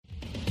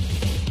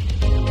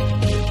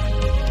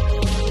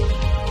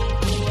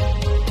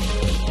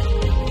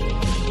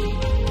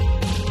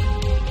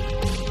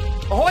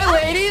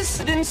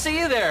didn't see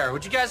you there.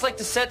 Would you guys like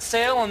to set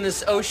sail on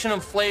this ocean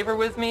of flavor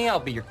with me? I'll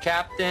be your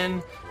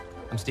captain.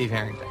 I'm Steve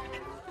Harrington.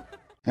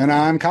 And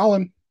I'm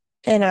Colin.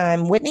 And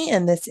I'm Whitney,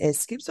 and this is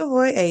Scoops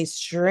Ahoy, a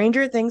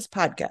Stranger Things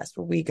podcast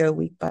where we go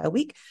week by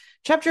week,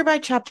 chapter by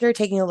chapter,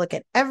 taking a look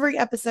at every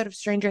episode of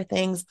Stranger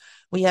Things.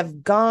 We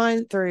have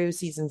gone through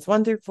seasons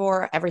 1 through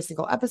 4, every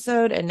single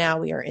episode, and now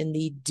we are in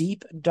the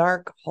deep,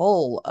 dark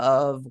hole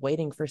of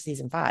waiting for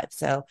season 5.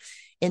 So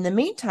in the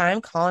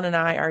meantime, Colin and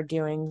I are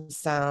doing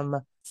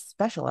some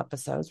special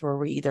episodes where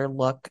we either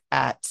look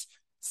at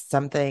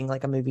something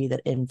like a movie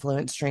that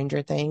influenced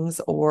Stranger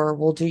Things, or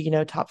we'll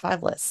do, top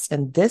 5 lists.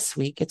 And this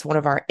week, it's one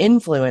of our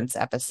influence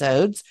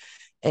episodes.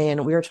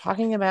 And we are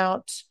talking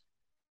about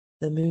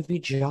the movie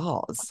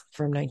Jaws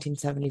from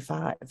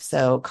 1975.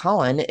 So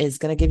Colin is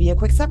going to give you a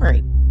quick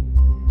summary.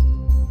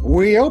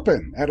 We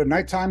open at a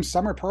nighttime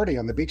summer party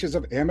on the beaches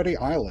of Amity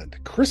Island.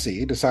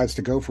 Chrissy decides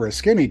to go for a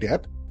skinny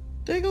dip.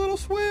 Take a little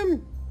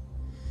swim.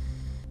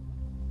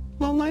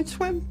 Little night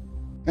swim.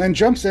 And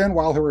jumps in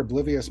while her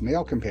oblivious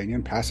male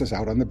companion passes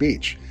out on the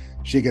beach.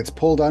 She gets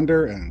pulled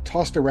under and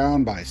tossed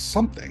around by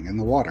something in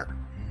the water.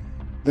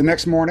 The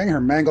next morning,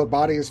 her mangled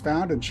body is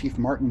found, and Chief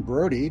Martin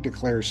Brody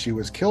declares she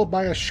was killed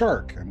by a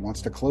shark and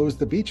wants to close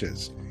the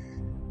beaches.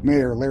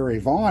 Mayor Larry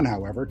Vaughn,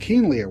 however,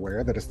 keenly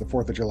aware that it's the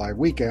 4th of July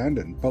weekend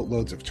and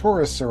boatloads of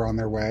tourists are on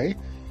their way,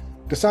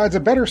 decides a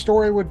better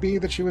story would be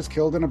that she was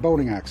killed in a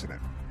boating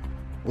accident.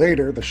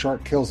 Later, the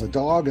shark kills a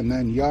dog and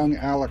then young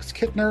Alex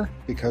Kittner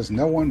because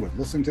no one would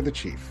listen to the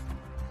chief.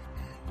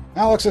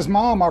 Alex's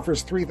mom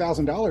offers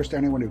 $3,000 to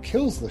anyone who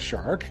kills the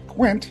shark.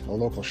 Quint, a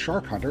local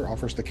shark hunter,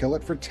 offers to kill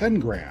it for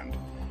 $10,000.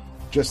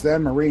 Just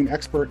then, marine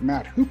expert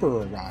Matt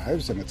Hooper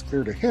arrives, and it's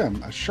clear to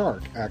him a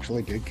shark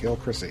actually did kill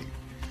Chrissy.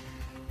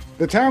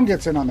 The town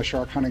gets in on the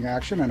shark hunting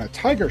action, and a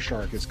tiger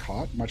shark is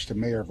caught, much to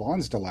Mayor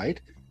Vaughn's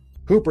delight.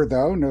 Hooper,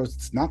 though, knows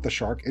it's not the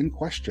shark in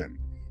question.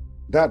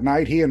 That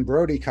night, he and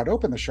Brody cut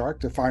open the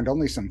shark to find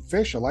only some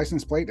fish, a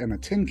license plate, and a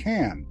tin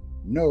can.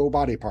 No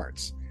body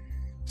parts.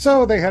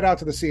 So they head out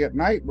to the sea at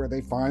night, where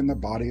they find the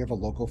body of a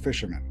local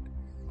fisherman.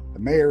 The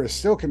mayor is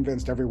still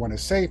convinced everyone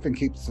is safe and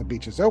keeps the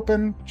beaches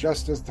open,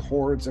 just as the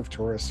hordes of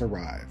tourists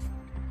arrive.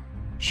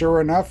 Sure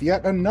enough,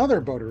 yet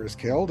another boater is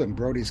killed, and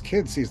Brody's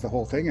kid sees the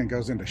whole thing and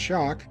goes into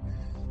shock.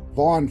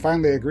 Vaughn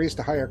finally agrees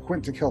to hire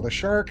Quint to kill the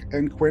shark,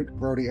 and Quint,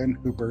 Brody, and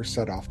Hooper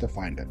set off to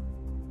find it.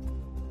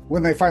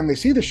 When they finally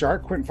see the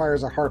shark, Quint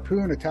fires a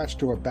harpoon attached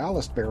to a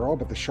ballast barrel,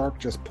 but the shark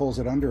just pulls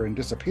it under and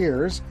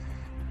disappears.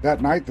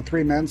 That night, the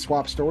three men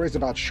swap stories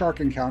about shark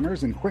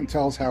encounters, and Quint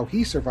tells how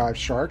he survived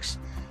sharks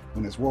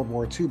when his World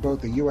War II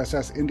boat, the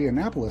USS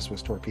Indianapolis,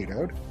 was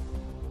torpedoed.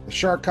 The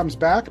shark comes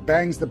back,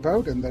 bangs the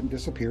boat, and then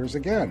disappears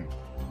again.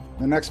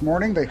 The next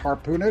morning, they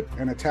harpoon it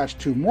and attach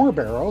 2 more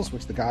barrels,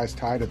 which the guys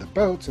tie to the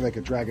boat so they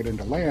could drag it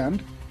into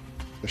land.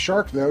 The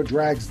shark, though,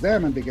 drags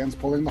them and begins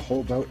pulling the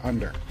whole boat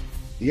under.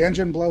 The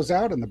engine blows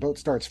out and the boat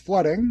starts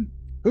flooding.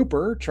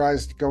 Hooper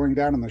tries going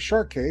down in the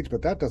shark cage,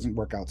 but that doesn't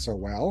work out so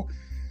well.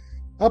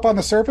 Up on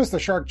the surface, the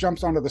shark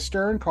jumps onto the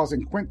stern,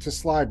 causing Quint to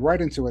slide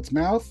right into its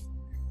mouth.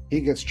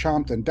 He gets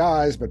chomped and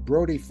dies, but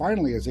Brody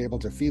finally is able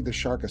to feed the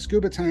shark a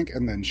scuba tank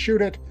and then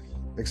shoot it,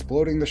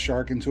 exploding the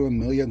shark into a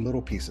million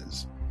little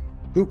pieces.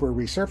 Hooper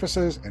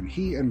resurfaces, and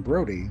he and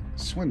Brody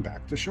swim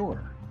back to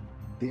shore.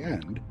 The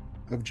end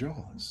of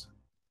Jaws.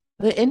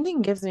 The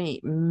ending gives me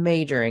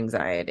major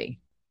anxiety.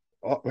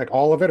 Like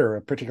all of it, or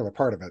a particular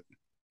part of it?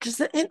 Just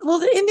the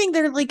ending,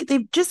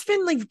 they've just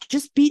been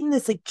just beaten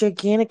this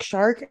gigantic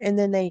shark, and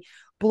then they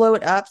blow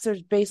it up. So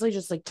there's basically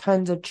just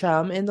tons of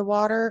chum in the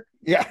water.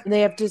 Yeah. And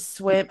they have to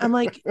swim. I'm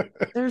like,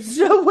 there's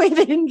no way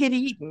they didn't get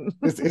eaten.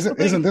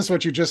 Isn't this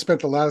what you just spent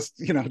the last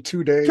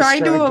 2 days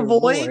trying to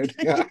avoid?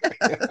 Yeah.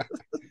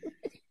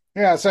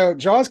 Yeah, so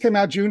Jaws came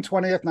out June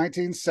 20th,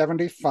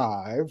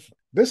 1975.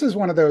 This is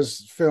one of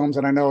those films,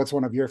 and I know it's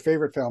one of your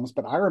favorite films,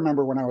 but I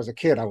remember when I was a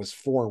kid, I was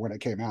 4 when it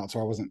came out,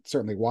 so I wasn't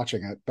certainly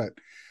watching it, but...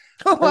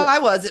 I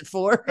was at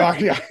 4.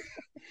 Yeah.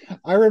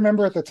 I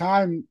remember at the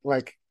time,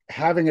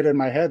 having it in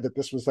my head that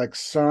this was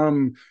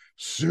some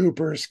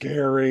super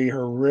scary,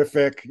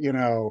 horrific,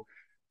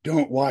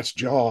 don't watch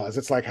Jaws.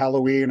 It's like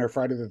Halloween or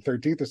Friday the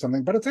 13th or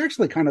something, but it's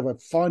actually kind of a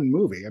fun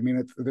movie. I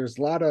mean, there's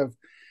a lot of,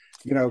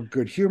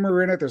 good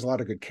humor in it. There's a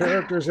lot of good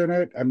characters in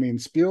it. I mean,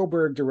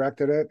 Spielberg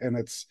directed it, and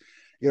it's,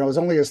 it was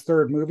only his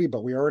 3rd movie,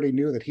 but we already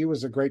knew that he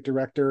was a great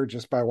director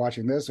just by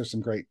watching this. There's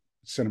some great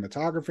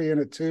cinematography in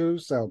it too.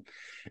 So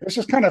it's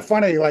just kind of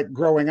funny,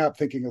 growing up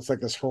thinking it's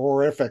this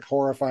horrific,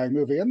 horrifying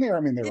movie. And there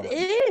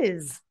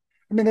is.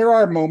 I mean, there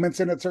are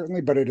moments in it,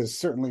 certainly, but it is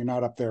certainly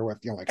not up there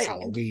with,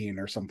 Halloween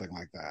or something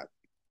like that.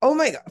 Oh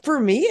my God. For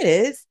me, it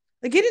is.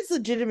 It is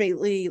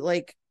legitimately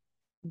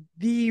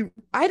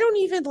I don't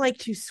even like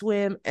to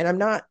swim, and I'm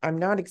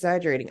not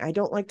exaggerating. I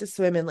don't like to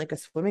swim in a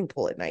swimming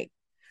pool at night.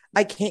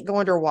 I can't go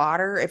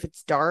underwater if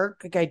it's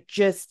dark. I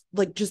just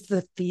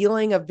the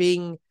feeling of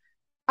being,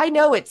 I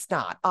know it's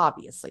not,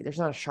 obviously there's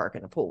not a shark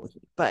in a pool with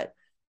me, but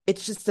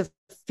it's just the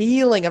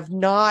feeling of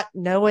not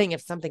knowing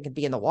if something could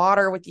be in the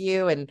water with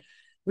you, and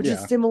which is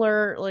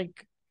similar.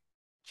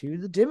 to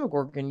the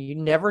Demogorgon. You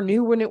never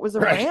knew when it was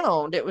Right.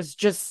 around. It was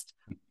just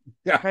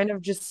Yeah. kind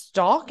of just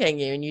stalking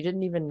you, and you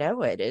didn't even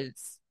know it.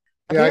 It's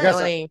Yeah, I guess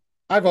apparently.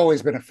 I've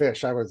always been a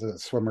fish. I was a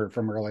swimmer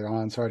from early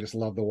on, so I just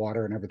love the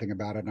water and everything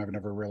about it. And I've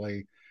never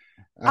really,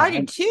 I do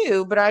I'm,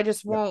 too, but I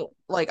just yeah,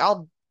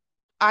 won't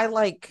I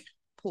like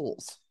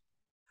pools.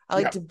 I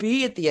like yeah, to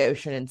be at the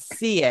ocean and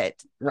see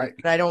it, right,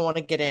 but I don't want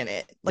to get in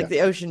it. Like yeah,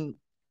 the ocean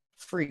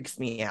freaks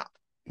me out.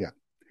 yeah.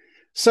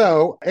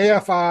 So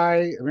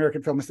AFI,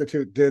 American Film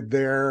Institute, they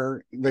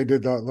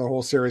did the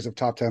whole series of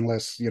top 10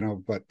 lists,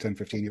 but 10,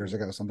 15 years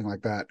ago, something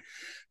like that.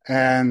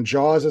 And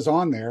Jaws is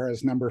on there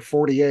as number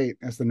 48,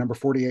 as the number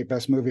 48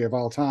 best movie of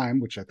all time,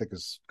 which I think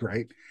is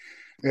great.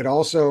 It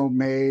also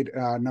made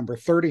number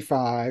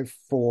 35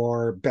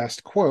 for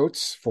best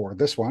quotes for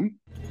this one.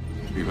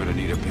 You're gonna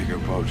need a bigger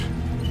boat.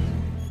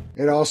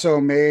 It also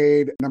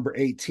made number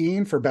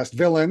 18 for best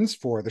villains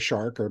for the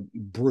shark, or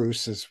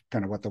Bruce is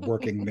kind of what the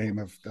working name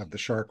of the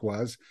shark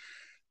was.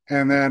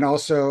 And then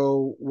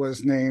also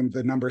was named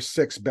the number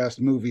 6 best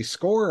movie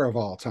score of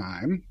all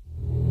time.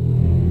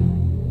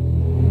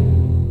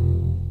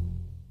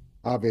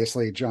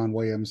 Obviously, John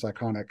Williams'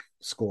 iconic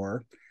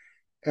score.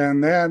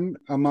 And then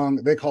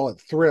they call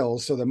it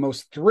thrills, so the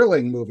most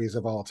thrilling movies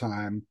of all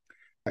time,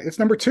 it's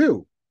number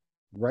 2,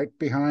 right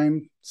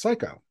behind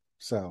Psycho.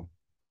 So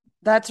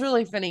That's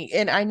really funny.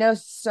 And I know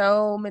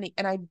so many,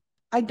 and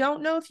I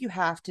don't know if you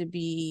have to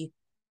be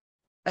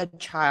a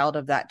child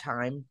of that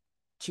time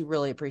to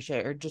really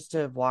appreciate or just to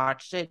have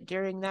watched it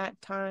during that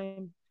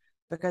time.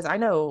 Because I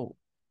know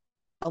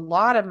a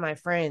lot of my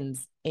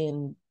friends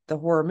in the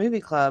horror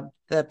movie club,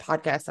 the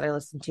podcast that I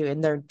listen to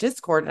in their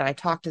Discord, and I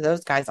talk to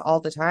those guys all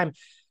the time.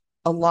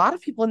 A lot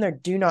of people in there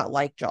do not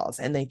like Jaws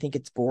and they think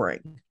it's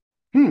boring.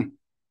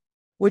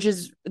 Which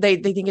is they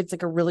think it's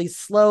like a really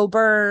slow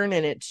burn,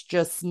 and it's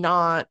just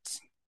not,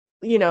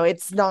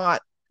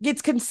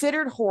 it's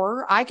considered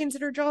horror. I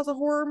consider Jaws a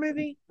horror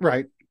movie.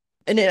 right.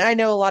 And I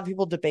know a lot of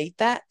people debate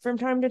that from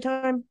time to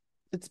time.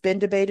 It's been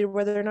debated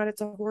whether or not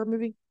it's a horror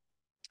movie.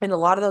 And a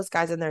lot of those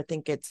guys in there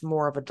think it's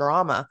more of a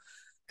drama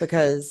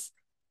because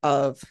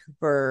of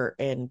Hooper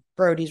and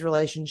Brody's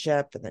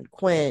relationship, and then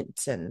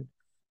Quint. And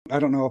I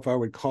don't know if I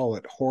would call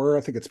it horror.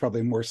 I think it's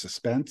probably more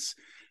suspense.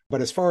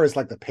 But as far as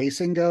like the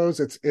pacing goes,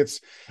 it's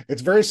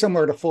very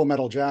similar to Full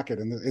Metal Jacket,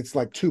 and it's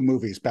like 2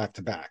 movies back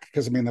to back.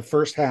 Because I mean, the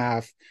first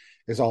half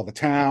is all the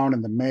town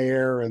and the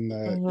mayor and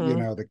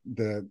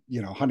the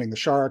hunting the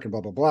shark and blah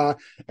blah blah,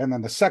 and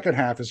then the second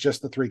half is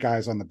just the 3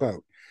 guys on the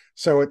boat.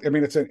 So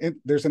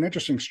there's an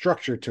interesting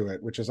structure to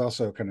it, which is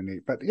also kind of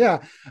neat. But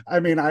yeah, I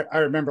mean, I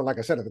remember, like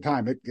I said at the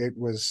time, it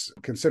was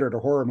considered a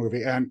horror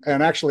movie, and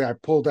actually I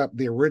pulled up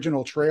the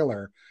original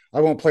trailer. I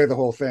won't play the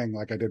whole thing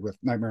like I did with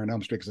Nightmare on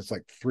Elm Street because it's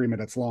like 3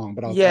 minutes long,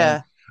 but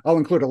I'll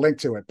include a link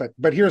to it.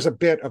 But here's a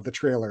bit of the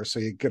trailer so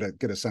you get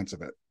a sense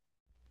of it.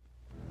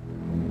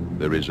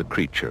 There is a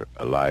creature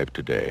alive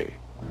today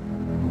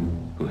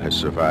who has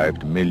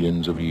survived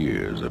millions of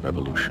years of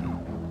evolution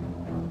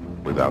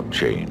without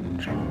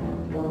change,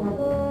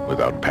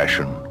 without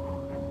passion,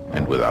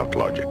 and without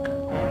logic.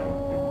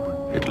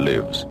 It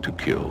lives to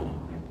kill.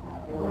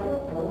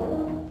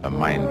 A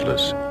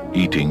mindless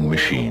eating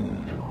machine.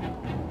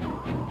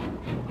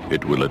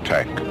 It will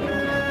attack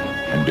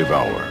and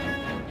devour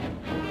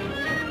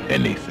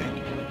anything.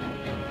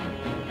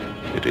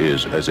 It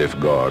is as if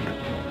God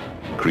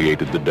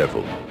created the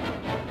devil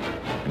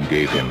and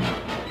gave him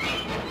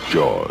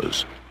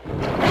jaws.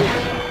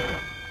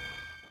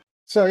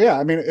 So yeah,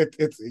 I mean,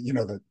 it's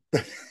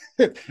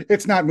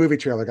it's not movie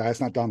trailer guy.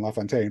 It's not Don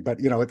LaFontaine, but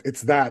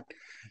it's that.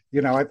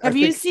 have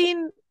you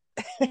seen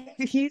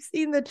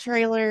the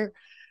trailer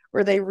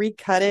where they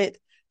recut it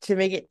to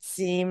make it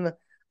seem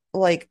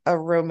like a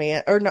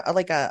romance, or not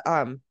like it's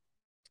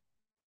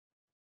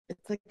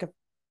like a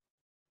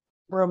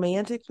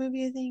romantic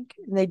movie, I think,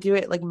 and they do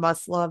it like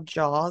Must Love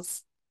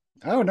Jaws.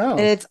 Oh no! And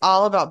it's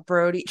all about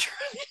Brody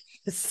trying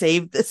to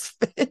save this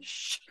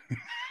fish.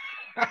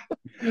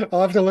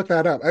 I'll have to look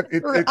that up. I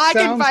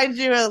can find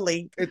you a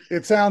link.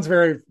 It sounds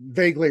very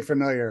vaguely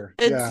familiar.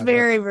 It's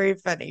very, very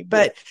funny.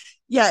 But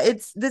yeah,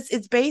 it's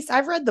based.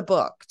 I've read the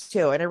book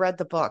too, and I read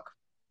the book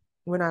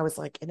when I was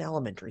like in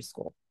elementary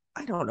school.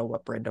 I don't know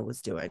what Brenda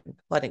was doing,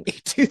 letting me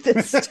do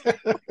this.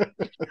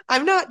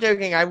 I'm not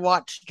joking. I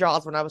watched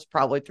Jaws when I was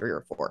probably 3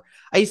 or 4.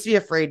 I used to be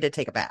afraid to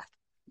take a bath.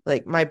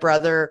 Like my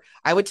brother,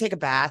 I would take a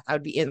bath. I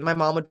would be in, my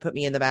mom would put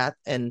me in the bath,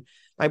 and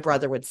my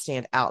brother would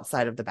stand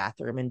outside of the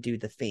bathroom and do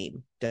the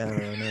theme.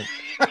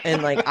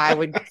 And like I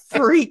would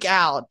freak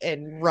out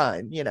and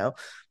run,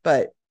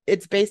 but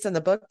it's based on the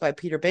book by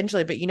Peter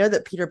Benchley. But you know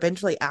that Peter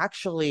Benchley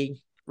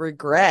actually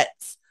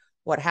regrets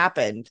what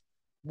happened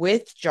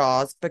with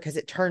Jaws because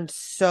it turned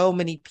so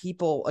many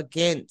people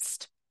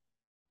against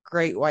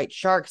great white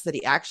sharks that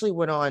he actually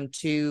went on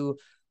to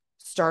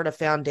start a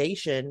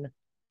foundation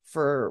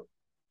for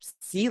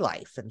sea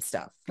life and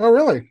stuff. Oh,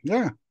 really?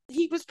 Yeah.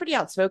 He was pretty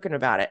outspoken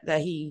about it,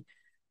 that he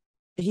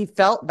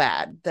felt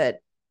bad that,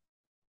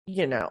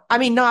 I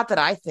mean, not that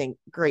I think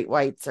great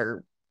whites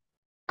are,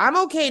 I'm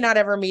okay not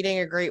ever meeting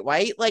a great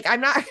white. Like,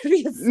 I'm not going to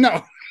be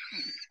No.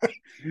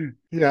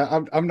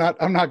 Yeah, I'm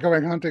not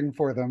going hunting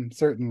for them,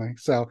 certainly.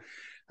 So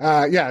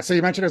yeah, so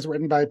you mentioned it was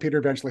written by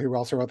Peter Benchley, who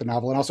also wrote the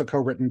novel, and also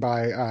co-written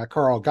by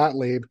Carl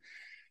Gottlieb.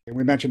 And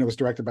we mentioned it was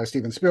directed by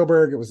Steven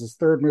Spielberg. It was his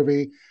third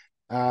movie.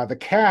 The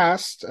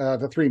cast,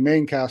 the three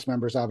main cast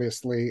members,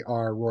 obviously,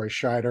 are Roy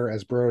Scheider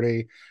as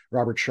Brody,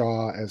 Robert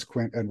Shaw as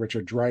Quint, and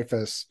Richard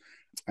Dreyfuss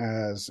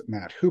as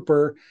Matt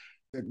Hooper.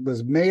 It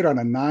was made on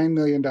a $9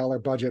 million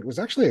budget. It was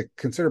actually a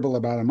considerable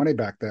amount of money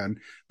back then,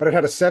 but it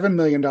had a $7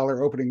 million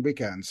opening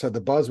weekend. So the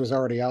buzz was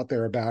already out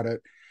there about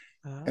it.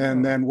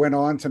 And then went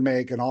on to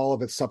make, in all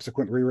of its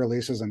subsequent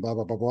re-releases and blah,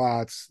 blah, blah,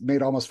 blah, it's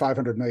made almost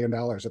 $500 million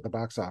at the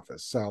box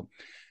office. So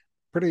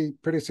pretty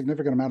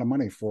significant amount of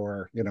money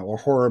for, a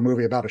horror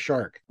movie about a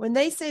shark. When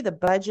they say the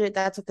budget,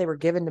 that's what they were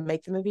given to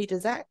make the movie.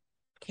 Does that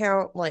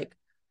count?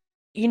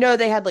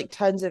 They had like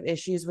tons of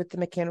issues with the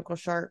mechanical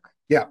shark.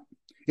 Yeah.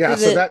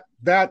 So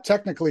that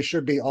technically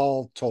should be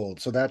all told.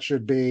 So that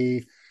should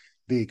be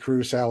the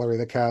crew salary,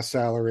 the cast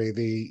salary,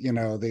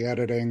 the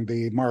editing,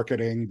 the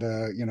marketing,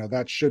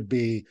 that should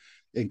be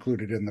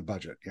included in the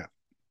budget. Yeah.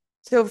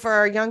 So for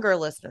our younger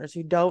listeners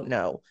who don't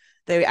know,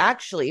 they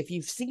actually, if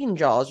you've seen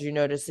Jaws, you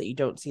notice that you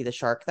don't see the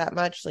shark that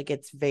much. Like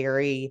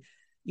you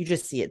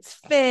just see its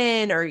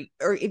fin, or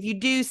if you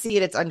do see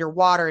it, it's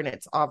underwater, and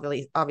it's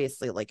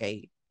obviously like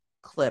a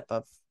clip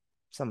of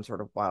some sort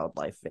of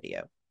wildlife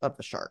video of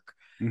the shark.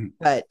 Mm-hmm.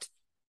 But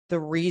the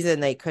reason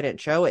they couldn't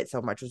show it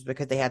so much was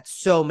because they had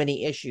so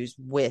many issues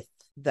with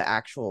the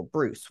actual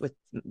Bruce, with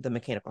the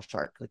mechanical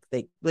shark.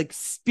 Like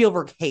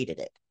Spielberg hated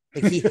it.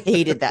 Like he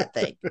hated that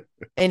thing.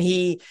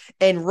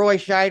 And Roy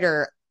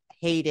Scheider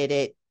hated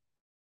it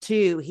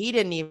too. He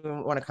didn't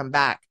even want to come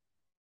back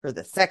for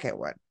the second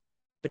one,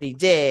 but he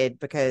did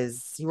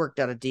because he worked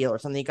out a deal or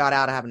something. He got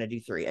out of having to do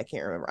 3. I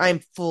can't remember. I'm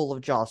full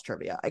of Jaws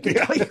trivia. I can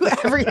tell you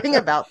everything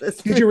about this.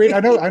 Did you read?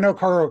 I know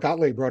Carl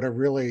Gottlieb wrote a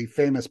really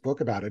famous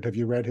book about it. Have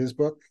you read his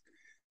book?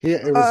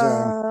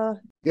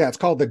 It's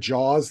called The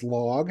Jaws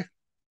Log.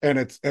 And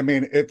it's I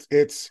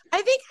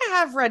think I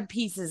have read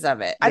pieces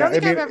of it. I don't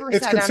think I've ever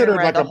sat down and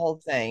read the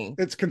whole thing.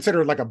 It's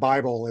considered like a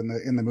Bible in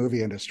the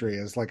movie industry,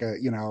 as like a,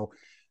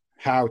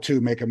 how to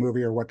make a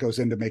movie, or what goes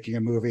into making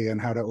a movie, and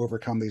how to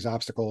overcome these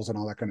obstacles and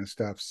all that kind of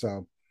stuff.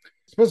 So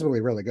it's supposed to be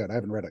really good. I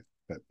haven't read it,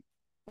 but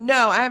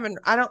no, I haven't.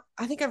 I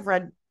think I've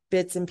read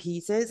bits and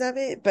pieces of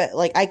it, but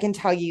like I can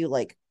tell you,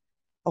 like,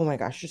 oh my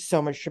gosh, there's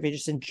so much trivia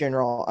just in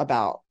general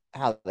about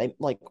how they,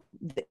 like,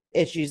 the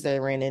issues they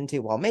ran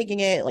into while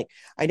making it. Like,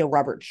 I know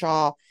Robert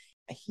Shaw,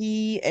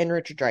 he and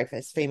Richard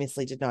Dreyfuss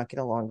famously did not get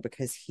along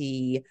because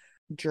he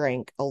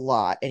drank a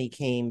lot and he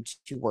came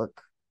to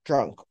work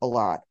drunk a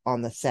lot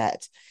on the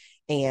set.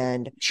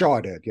 And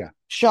Shaw did,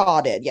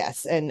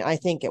 yes. And I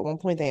think at one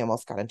point they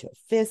almost got into a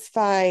fist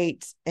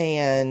fight.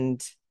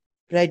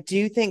 But I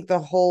do think the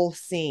whole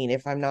scene,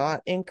 if I'm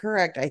not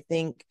incorrect, I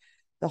think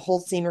the whole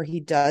scene where he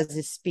does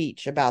his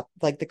speech about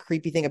like the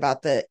creepy thing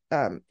about the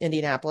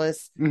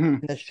Indianapolis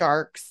and the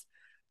sharks,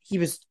 he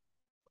was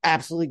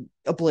absolutely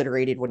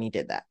obliterated when he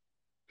did that.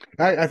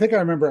 I think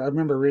I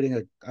remember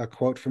reading a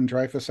quote from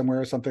Dreyfuss somewhere,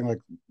 or something like,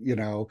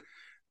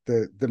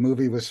 the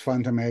movie was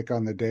fun to make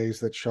on the days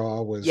that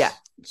Shaw was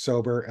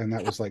sober, and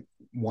that was like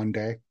one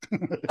day.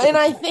 And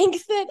I think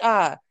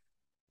that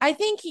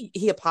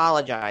he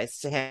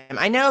apologized to him.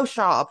 I know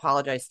Shaw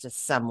apologized to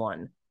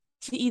someone,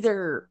 to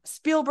either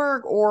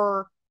Spielberg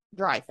or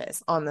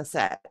Dreyfuss on the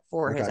set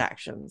for his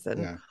actions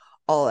and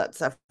all that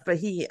stuff. But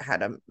he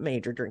had a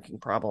major drinking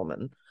problem,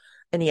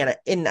 and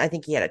I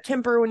think he had a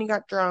temper when he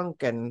got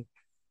drunk, and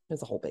it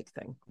was a whole big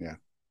thing. Yeah.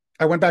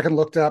 I went back and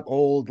looked up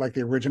old, like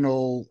the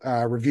original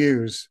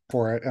reviews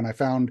for it, and I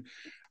found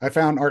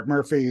Art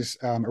Murphy's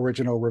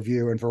original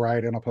review in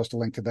Variety, and I'll post a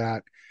link to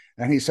that.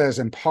 And he says,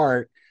 in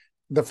part,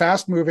 the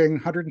fast-moving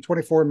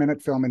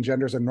 124-minute film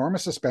engenders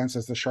enormous suspense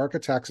as the shark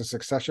attacks a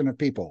succession of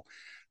people.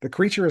 The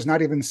creature is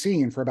not even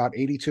seen for about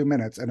 82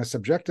 minutes, and a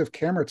subjective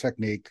camera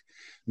technique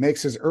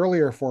makes his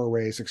earlier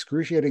forays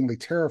excruciatingly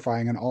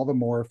terrifying, and all the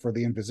more for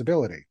the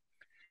invisibility.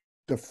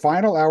 The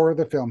final hour of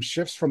the film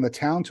shifts from the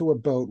town to a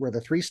boat where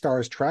the 3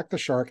 stars track the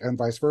shark and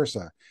vice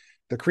versa.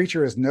 The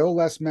creature is no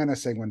less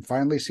menacing when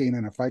finally seen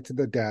in a fight to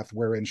the death,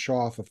 wherein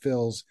Shaw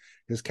fulfills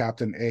his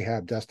Captain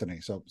Ahab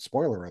destiny. So,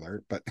 spoiler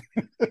alert, but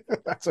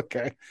that's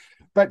okay.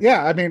 But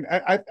yeah, I mean,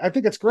 I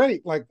think it's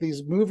great. Like,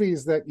 these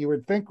movies that you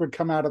would think would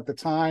come out at the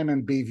time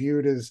and be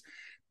viewed as,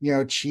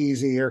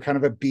 cheesy or kind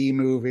of a B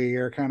movie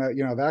or kind of,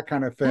 that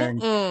kind of thing,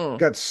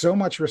 got so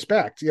much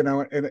respect,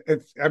 and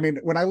it's, I mean,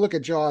 when I look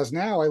at Jaws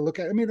now,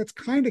 it's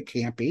kind of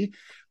campy,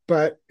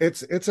 but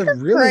it's a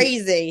really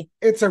crazy.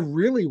 It's a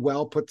really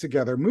well put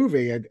together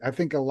movie. I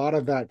think a lot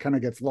of that kind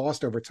of gets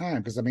lost over time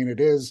because, I mean, it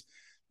is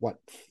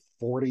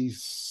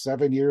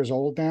 47 years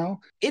old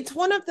now. It's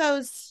one of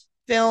those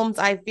films,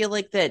 I feel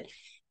like, that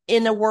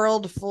in a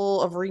world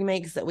full of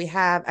remakes that we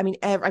have, I mean,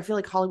 I feel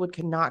like Hollywood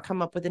cannot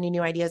come up with any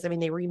new ideas. I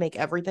mean, they remake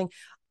everything.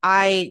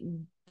 I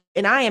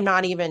am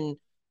not even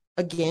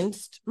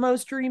against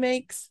most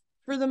remakes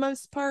for the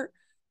most part,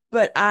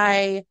 but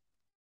I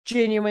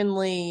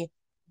genuinely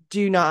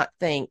do not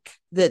think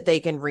that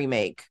they can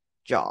remake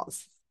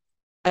Jaws.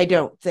 I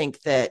don't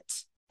think that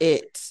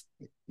it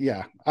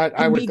Yeah, I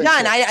can would be think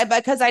done. so.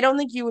 Because I don't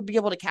think you would be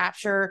able to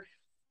capture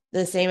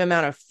the same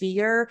amount of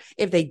fear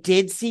if they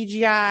did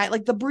CGI.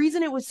 Like the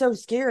reason it was so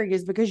scary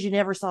is because you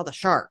never saw the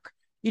shark.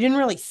 You didn't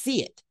really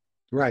see it.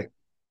 Right.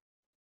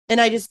 And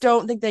I just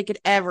don't think they could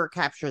ever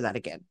capture that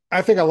again.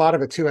 I think a lot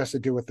of it too has to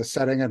do with the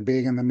setting and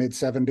being in the mid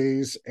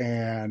 70s,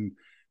 and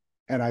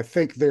I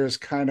think there's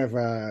kind of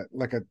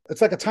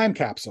it's like a time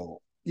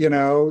capsule,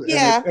 and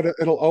Yeah.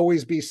 it'll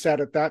always be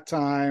set at that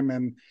time,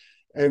 and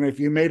if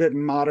you made it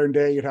in modern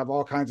day, you'd have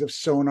all kinds of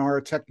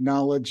sonar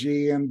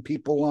technology and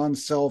people on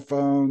cell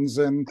phones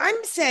and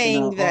I'm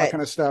saying all that that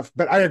kind of stuff.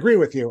 But I agree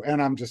with you,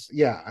 and I'm just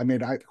I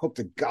mean, I hope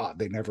to God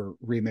they never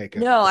remake it.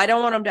 no, I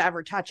don't want them to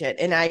ever touch it.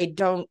 And I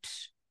don't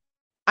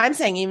I'm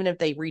saying even if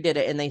they redid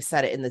it and they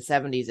set it in the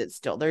 70s, it's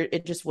still there.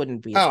 It just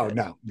wouldn't be as Oh good.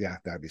 no, yeah,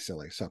 that'd be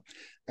silly. So,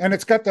 and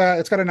it's got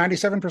a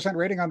 97%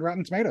 rating on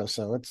Rotten Tomatoes,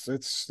 so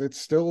it's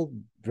still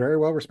very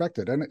well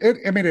respected, and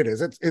I mean,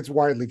 it's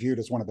widely viewed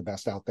as one of the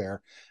best out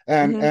there,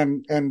 and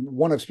Mhm. and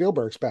one of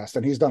Spielberg's best,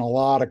 and he's done a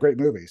lot of great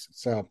movies.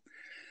 So,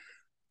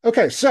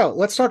 okay, so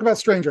let's talk about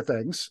Stranger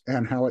Things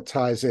and how it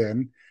ties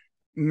in.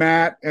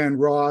 Matt and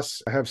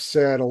Ross have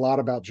said a lot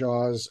about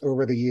Jaws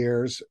over the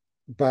years,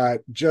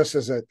 but just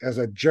as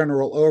a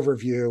general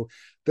overview,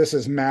 this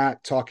is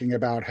Matt talking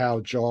about how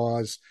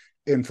Jaws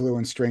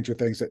influenced Stranger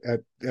Things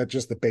at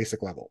just the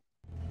basic level.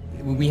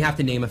 When we have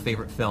to name a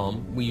favorite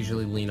film, we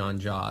usually lean on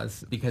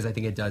Jaws because I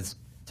think it does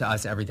to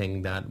us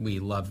everything that we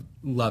love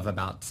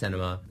about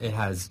cinema. It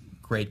has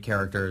great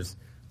characters,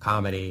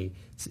 comedy,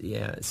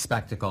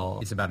 spectacle.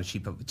 It's about a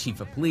chief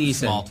of police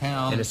Small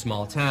town. in a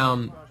small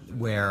town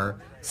where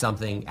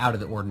something out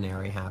of the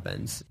ordinary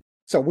happens.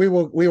 So we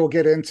will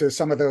get into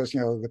some of those,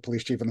 the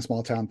police chief in the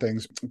small town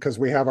things, because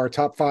we have our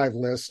top 5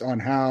 list on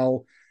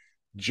how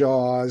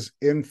Jaws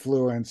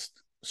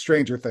influenced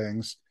Stranger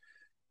Things.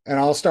 And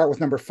I'll start with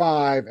number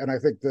 5. And I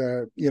think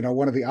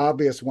one of the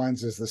obvious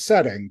ones is the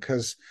setting,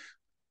 because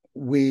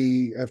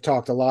we have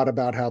talked a lot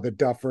about how the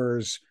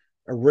Duffers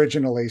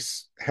originally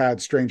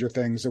had Stranger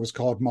Things. It was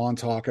called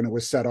Montauk, and it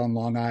was set on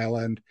Long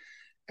Island.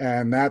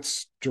 And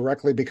that's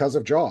directly because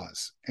of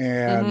Jaws.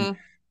 And Mhm.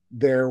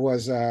 there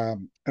was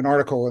an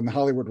article in the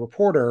Hollywood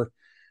Reporter,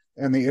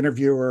 and the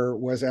interviewer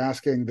was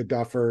asking the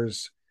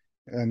Duffers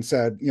and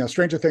said,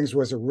 Stranger Things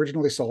was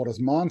originally sold as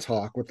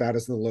Montauk with that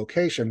as the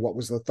location. What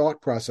was the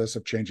thought process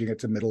of changing it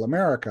to Middle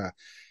America?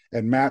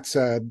 And Matt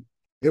said,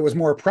 it was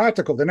more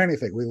practical than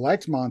anything. We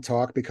liked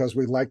Montauk because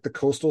we liked the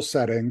coastal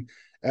setting,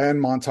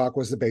 and Montauk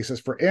was the basis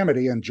for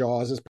Amity, and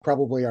Jaws is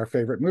probably our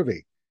favorite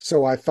movie.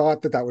 So I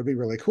thought that would be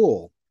really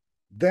cool.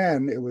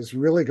 Then it was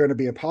really going to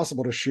be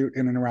impossible to shoot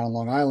in and around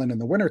Long Island in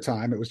the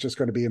wintertime. It was just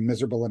going to be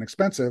miserable and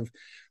expensive.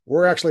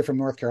 We're actually from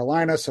North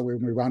Carolina, so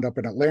when we wound up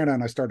in Atlanta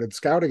and I started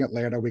scouting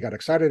Atlanta, we got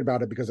excited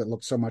about it because it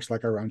looked so much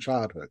like our own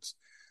childhoods.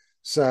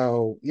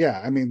 So,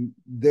 yeah, I mean,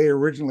 they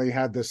originally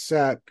had this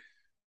set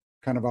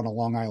kind of on a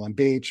Long Island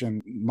beach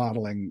and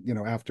modeling,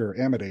 after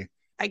Amity.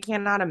 I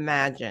cannot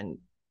imagine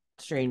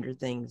Stranger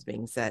Things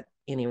being set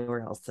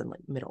anywhere else than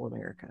like Middle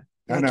America.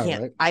 I know,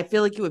 can't. right? I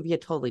feel like it would be a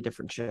totally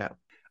different show.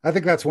 I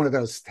think that's one of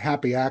those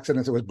happy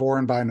accidents. It was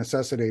born by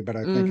necessity, but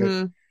I think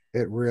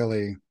it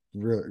really,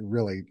 really,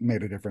 really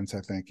made a difference,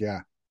 I think. Yeah.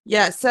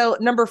 Yeah. So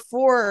number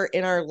 4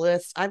 in our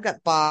list, I've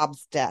got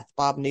Bob's death,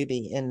 Bob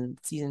Newby in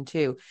season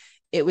 2.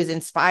 It was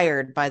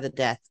inspired by the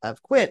death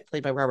of Quint,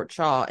 played by Robert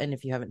Shaw. And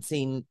if you haven't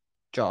seen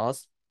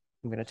Jaws,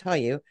 I'm going to tell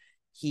you,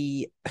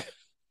 he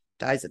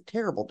dies a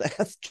terrible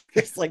death,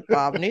 just like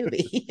Bob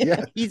Newby.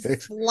 Yeah.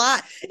 He's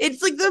flat.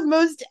 It's like the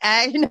most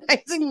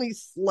agonizingly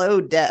slow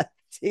death,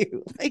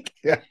 too. Like,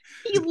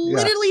 he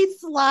literally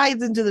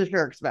slides into the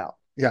shark's mouth.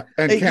 Yeah.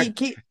 And Like,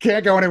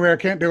 can't go anywhere,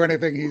 can't do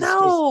anything. He's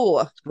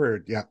just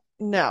screwed. Yeah.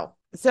 No.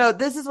 So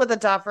this is what the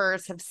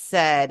Duffers have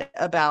said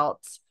about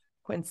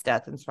Quint's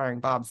death, inspiring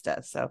Bob's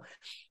death. So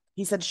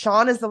he said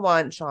Sean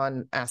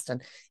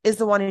Astin is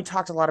the one who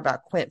talked a lot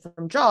about Quint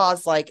from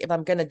Jaws. Like, if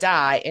I'm going to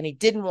die, and he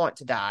didn't want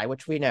to die,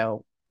 which we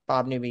know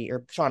Bob Newby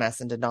or Sean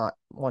Astin did not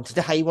want to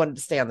die. He wanted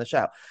to stay on the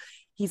show.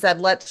 He said,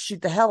 let's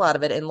shoot the hell out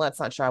of it and let's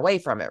not shy away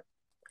from it.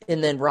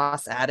 And then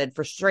Ross added,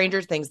 for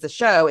Stranger Things, the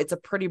show, it's a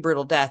pretty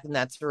brutal death. And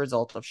that's the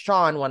result of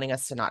Sean wanting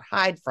us to not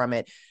hide from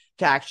it,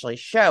 to actually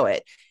show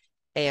it.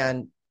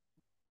 And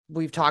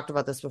we've talked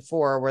about this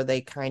before, where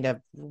they kind of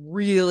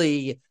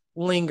really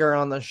linger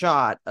on the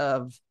shot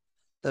of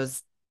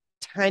those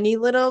tiny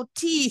little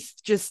teeth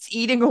just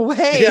eating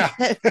away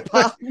at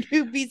Bob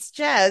Newby's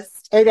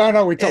chest. I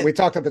know we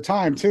talked at the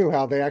time too,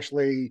 how they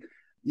actually,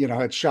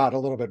 had shot a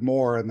little bit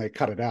more and they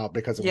cut it out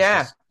because it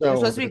was it was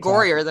supposed to be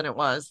gorier than it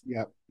was.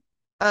 Yep.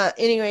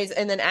 Anyways,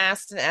 and then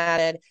Astin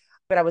added,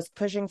 but I was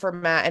pushing for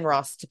Matt and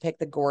Ross to pick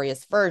the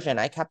goriest version.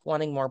 I kept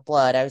wanting more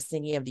blood. I was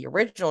thinking of the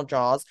original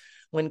Jaws,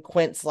 when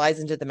Quint slides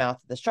into the mouth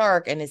of the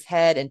shark and his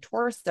head and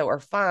torso are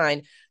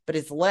fine, but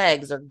his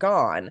legs are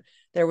gone.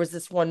 There was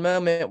this one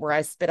moment where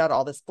I spit out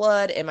all this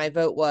blood, and my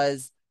vote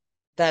was,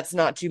 that's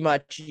not too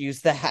much,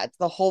 use that.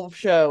 The whole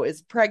show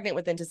is pregnant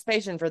with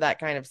anticipation for that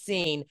kind of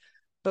scene.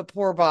 But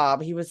poor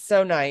Bob, he was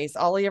so nice.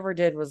 All he ever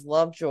did was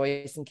love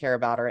Joyce and care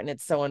about her. And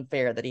it's so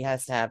unfair that he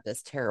has to have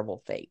this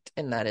terrible fate.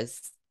 And that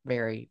is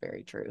very,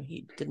 very true.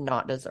 He did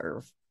not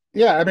deserve.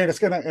 Yeah, I mean, it's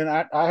gonna, and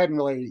I hadn't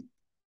really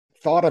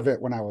thought of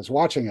it when I was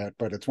watching it,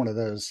 but it's one of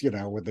those,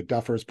 when the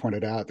Duffers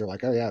pointed out, they're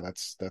like, oh yeah,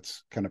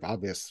 that's kind of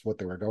obvious what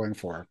they were going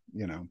for,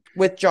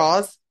 With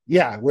Jaws?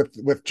 Yeah,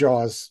 with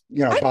Jaws,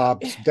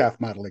 Bob's death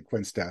modeling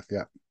Quint's death.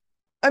 Yeah.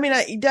 I mean,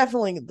 I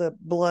definitely the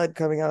blood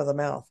coming out of the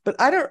mouth, but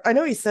I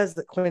know he says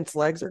that Quint's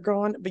legs are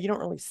gone, but you don't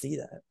really see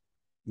that.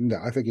 No,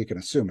 I think you can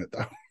assume it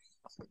though.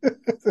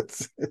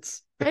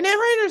 it's. I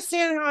never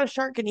understand how a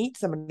shark can eat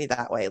somebody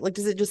that way. Like,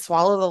 does it just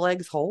swallow the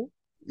legs whole?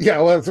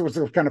 Yeah, well, it was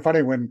kind of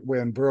funny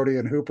when Brody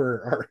and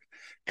Hooper are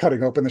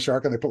cutting open the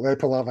shark and they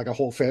pull out like a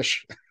whole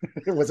fish.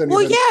 It wasn't.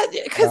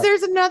 Yeah, because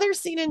there's another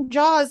scene in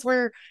Jaws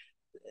where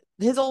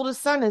his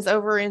oldest son is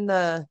over in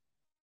the,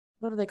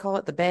 what do they call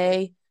it? The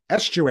bay?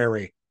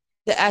 Estuary.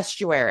 The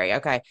estuary.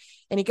 Okay.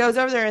 And he goes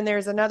over there and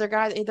there's another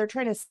guy, they're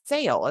trying to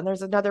sail and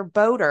there's another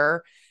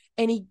boater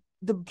and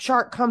the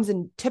shark comes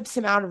and tips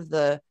him out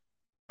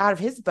of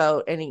his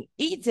boat and he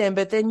eats him.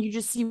 But then you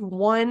just see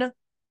one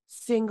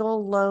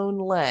single lone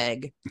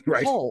leg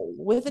whole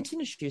with a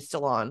tennis shoe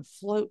still on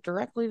float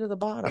directly to the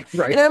bottom.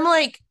 Right. And I'm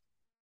like,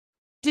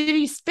 did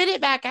he spit it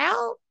back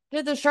out?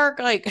 Did the shark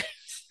like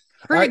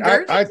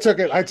I took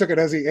it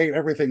as he ate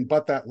everything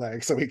but that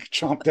leg, so he could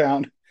chomp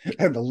down,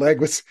 and the leg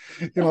was,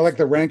 like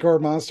the Rancor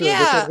monster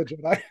of the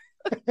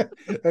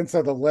Jedi. And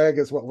so the leg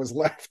is what was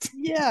left.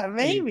 Yeah,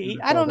 maybe.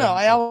 I don't know.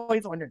 I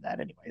always wondered that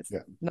anyways.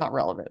 Yeah. Not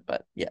relevant,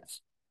 but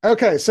yes.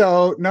 Okay,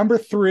 so number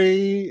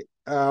 3,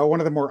 one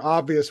of the more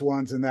obvious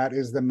ones, and that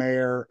is the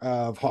mayor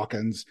of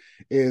Hawkins,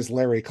 is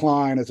Larry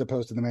Klein, as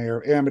opposed to the mayor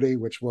of Amity,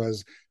 which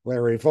was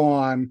Larry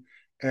Vaughn.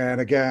 And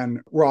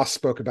again, Ross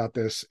spoke about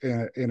this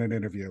in an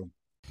interview.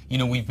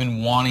 We've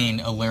been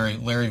wanting a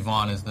Larry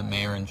Vaughn as the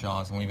mayor in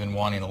Jaws, and we've been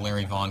wanting a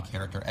Larry Vaughn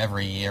character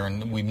every year,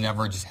 and we've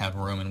never just had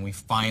room, and we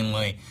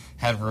finally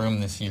had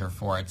room this year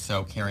for it.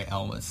 So Carrie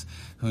Ellis,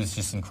 who's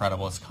just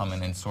incredible, has come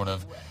in and sort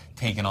of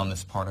taken on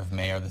this part of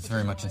mayor that's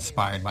very much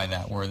inspired by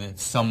that, where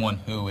it's someone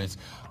who is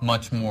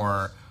much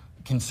more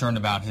concerned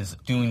about his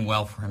doing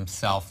well for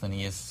himself than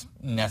he is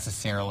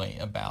necessarily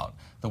about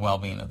the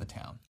well-being of the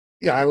town.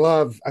 Yeah,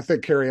 I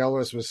think Carrie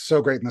Ellis was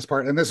so great in this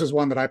part. And this is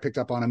one that I picked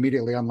up on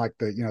immediately, unlike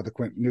the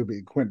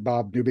Quint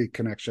Bob Newby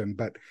connection.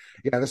 But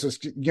yeah, this was,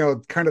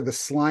 kind of the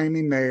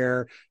slimy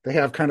mayor. They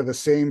have kind of the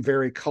same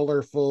very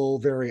colorful,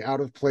 very out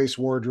of place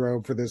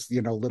wardrobe for this,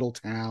 little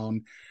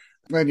town.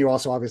 And you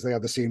also obviously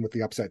have the scene with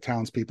the upset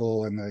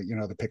townspeople and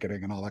the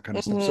picketing and all that kind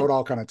of stuff. So it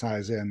all kind of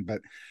ties in.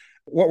 But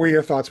what were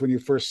your thoughts when you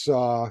first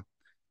saw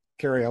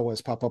Carrie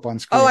Ellis pop up on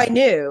screen? Oh, I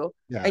knew.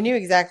 Yeah. I knew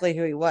exactly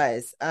who he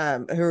was,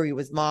 who he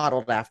was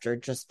modeled after,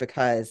 just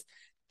because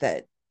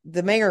that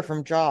the mayor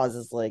from Jaws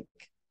is like,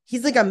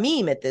 he's like a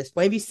meme at this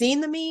point. Have you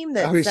seen the meme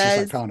that he's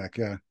says, just iconic,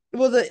 yeah.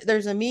 Well,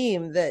 there's a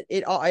meme that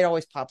it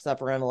always pops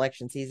up around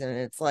election season, and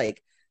it's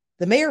like,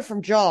 the mayor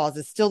from Jaws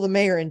is still the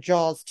mayor in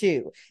Jaws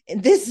too.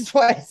 And this is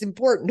why it's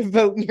important to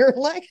vote in your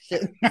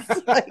election.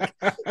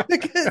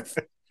 Because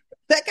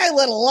that guy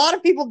let a lot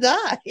of people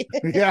die.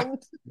 Yeah.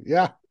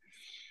 Yeah.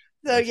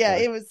 So yeah,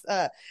 it was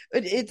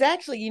it's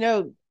actually,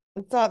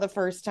 it's not the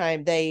first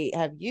time they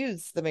have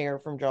used the mayor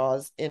from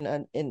Jaws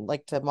in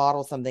like to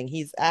model something.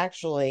 He's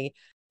actually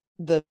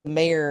the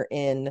mayor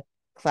in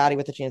Cloudy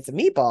with a Chance of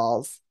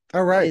Meatballs.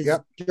 Oh, right.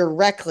 Yep.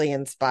 Directly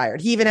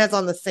inspired. He even has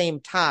on the same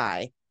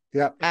tie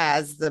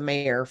as the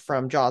mayor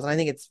from Jaws. And I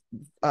think it's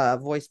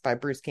voiced by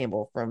Bruce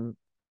Campbell from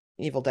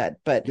Evil Dead.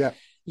 But yeah,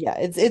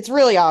 it's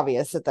really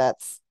obvious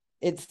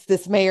it's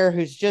this mayor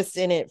who's just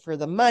in it for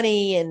the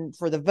money and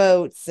for the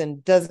votes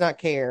and does not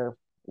care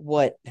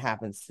what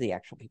happens to the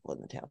actual people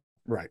in the town.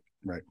 Right.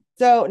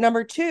 So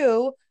number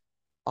 2,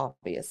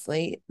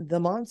 obviously,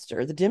 the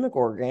monster, the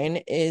Demogorgon,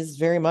 is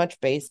very much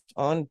based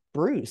on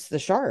Bruce, the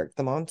shark,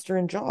 the monster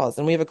in Jaws.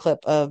 And we have a clip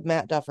of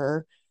Matt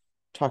Duffer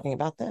talking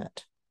about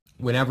that.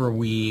 Whenever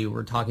we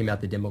were talking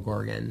about the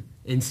Demogorgon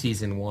in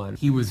season 1,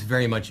 he was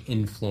very much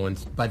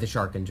influenced by the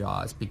shark in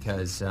Jaws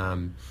because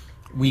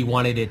we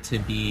wanted it to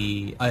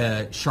be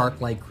a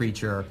shark-like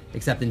creature,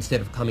 except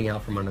instead of coming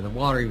out from under the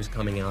water, he was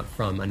coming out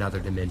from another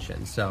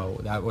dimension. So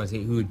that was he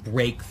would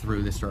break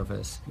through the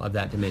surface of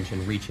that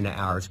dimension, reach into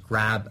ours,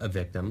 grab a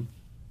victim,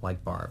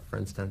 like Barb, for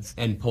instance,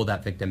 and pull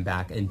that victim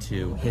back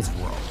into his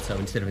world. So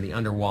instead of the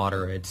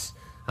underwater, it's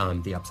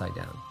the upside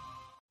down.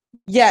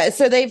 Yeah,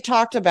 so they've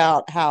talked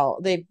about how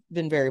they've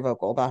been very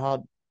vocal about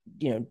how,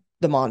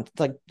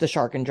 the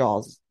shark in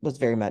Jaws was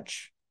very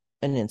much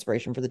an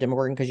inspiration for the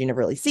Demogorgon because you never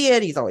really see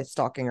it. He's always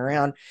stalking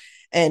around.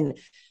 And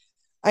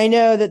I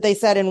know that they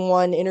said in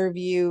one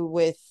interview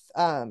with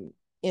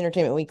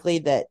Entertainment Weekly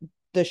that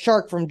the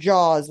shark from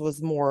Jaws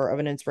was more of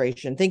an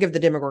inspiration. Think of the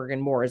Demogorgon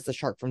more as the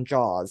shark from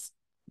Jaws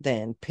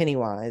than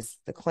Pennywise,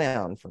 the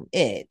clown from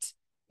It,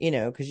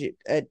 because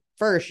at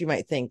first you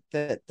might think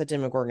that the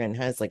Demogorgon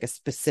has like a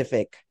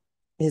specific,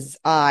 his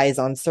eyes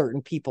on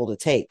certain people to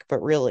take,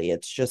 but really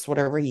it's just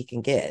whatever he can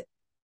get.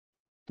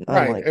 I'm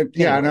Right. like, And,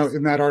 yeah, I know anyways.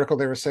 in that article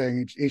they were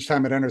saying each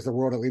time it enters the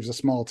world, it leaves a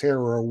small tear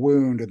or a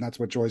wound, and that's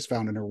what Joyce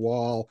found in her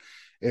wall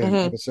in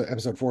Mhm.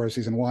 episode 4 of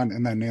season 1,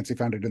 and then Nancy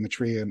found it in the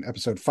tree in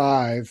episode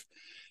 5.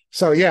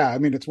 So yeah, I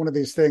mean, it's one of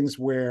these things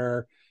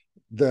where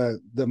the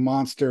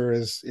monster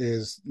is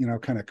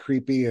kind of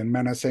creepy and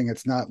menacing.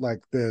 It's not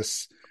like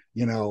this,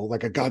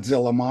 like a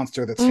Godzilla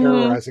monster that's Mhm.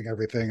 terrorizing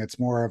everything. It's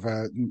more of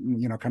a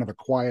kind of a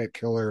quiet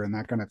killer and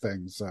that kind of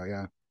thing. So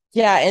yeah.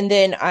 Yeah, and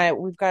then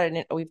we've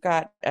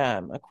got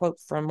a quote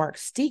from Mark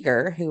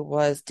Steger,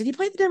 who did he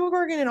play the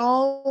Demogorgon in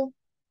all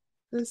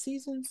the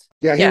seasons?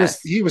 Yeah,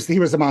 Yes. he was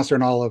the monster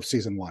in all of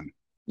season 1.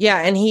 Yeah,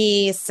 and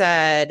he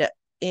said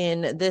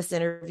in this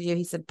interview,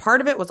 he said part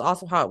of it was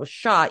also how it was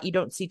shot. You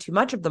don't see too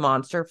much of the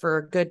monster for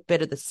a good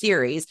bit of the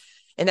series,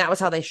 and that was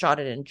how they shot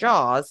it in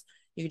Jaws.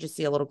 You just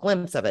see a little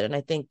glimpse of it, and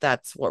I think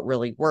that's what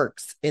really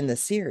works in the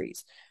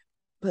series.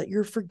 But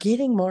you're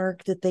forgetting,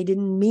 Mark, that they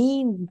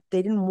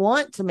didn't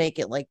want to make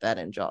it like that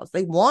in Jaws.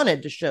 They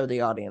wanted to show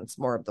the audience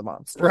more of the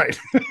monster. Right.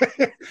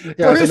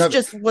 Yeah, Bruce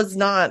just was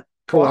not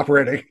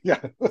cooperating.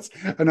 Yeah, that's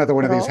another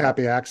one of at these all.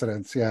 happy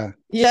accidents. Yeah.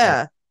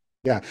 Yeah.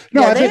 Yeah.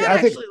 No, Yeah, they had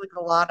I think actually like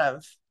a lot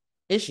of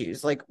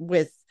issues like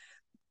with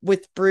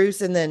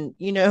Bruce, and then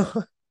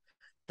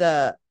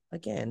the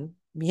again,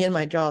 me and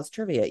my Jaws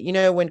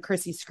trivia. When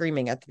Chrissy's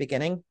screaming at the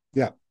beginning,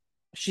 yeah.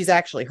 she's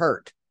actually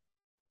hurt.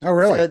 Oh,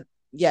 really? So,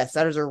 yes,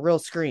 that is her real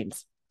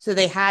screams. So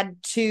they had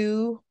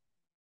 2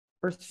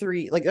 or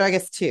 3, like I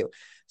guess 2.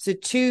 So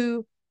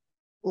 2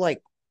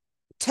 like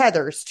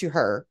tethers to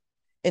her,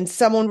 and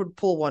someone would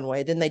pull one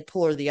way, then they'd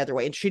pull her the other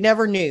way, and she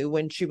never knew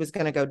when she was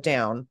going to go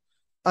down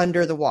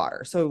under the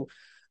water. So,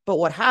 but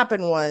what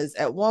happened was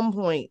at one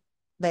point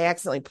they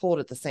accidentally pulled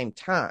at the same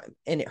time,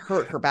 and it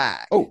hurt her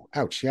back. Oh,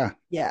 ouch! Yeah,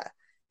 yeah.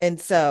 And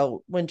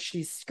so when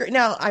she's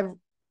now,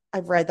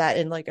 I've read that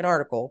in like an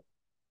article.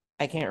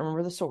 I can't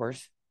remember the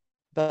source,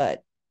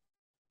 but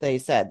they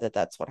said that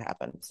that's what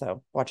happened.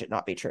 So watch it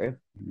not be true.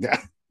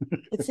 Yeah.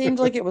 It seemed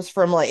like it was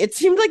 25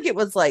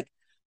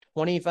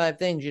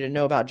 things you didn't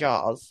know about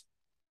Jaws,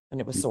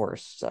 and it was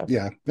sourced. So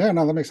yeah,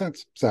 no, that makes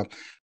sense. So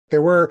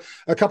there were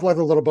a couple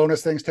other little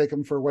bonus things. Take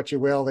them for what you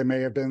will. They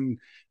may have been,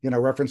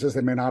 references.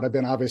 They may not have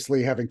been.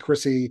 Obviously, having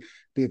Chrissy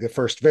be the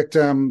first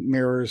victim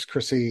mirrors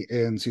Chrissy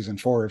in season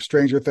 4 of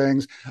Stranger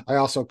Things. I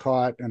also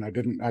caught, and I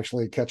didn't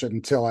actually catch it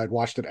until I'd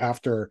watched it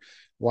after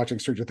watching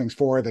Stranger Things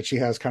 4, that she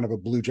has kind of a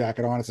blue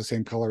jacket on. It's the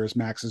same color as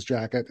Max's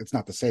jacket. It's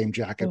not the same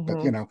jacket,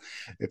 but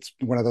it's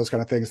one of those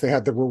kind of things. They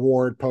had the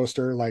reward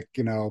poster, like,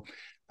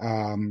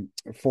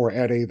 for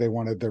Eddie, they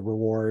wanted the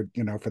reward,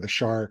 for the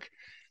shark.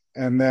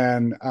 And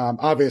then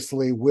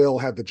obviously Will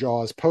had the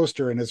Jaws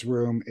poster in his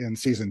room in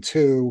season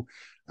 2.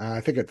 I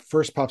think it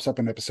first pops up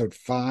in episode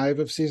 5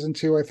 of season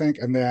 2, I think.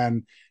 And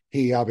then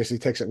he obviously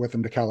takes it with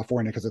him to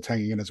California because it's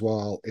hanging in his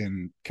wall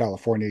in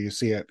California. You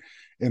see it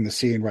in the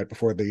scene right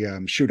before the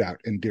shootout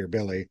in Dear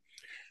Billy.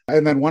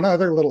 And then one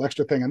other little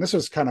extra thing, and this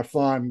was kind of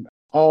fun,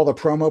 all the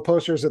promo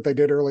posters that they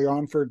did early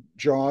on for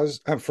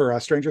Jaws, for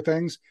Stranger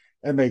Things,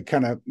 and they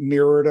kind of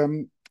mirrored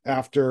them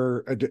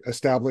after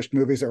established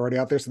movies that were already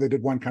out there. So they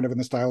did one kind of in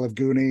the style of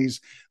Goonies.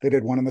 They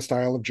did one in the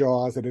style of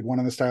Jaws. They did one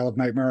in the style of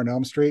Nightmare on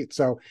Elm Street.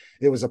 So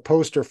it was a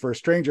poster for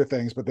Stranger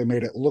Things, but they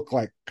made it look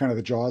like kind of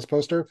the Jaws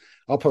poster.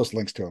 I'll post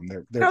links to them.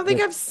 I don't think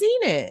I've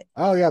seen it.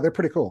 Oh yeah, they're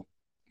pretty cool.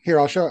 Here,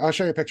 I'll show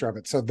you a picture of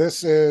it. So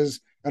this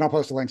is, and I'll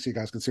post a link so you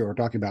guys can see what we're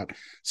talking about.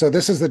 So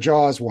this is the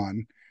Jaws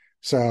one.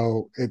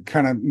 So it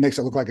kind of makes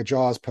it look like a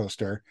Jaws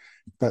poster.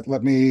 But so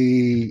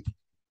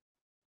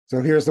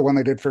here's the one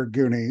they did for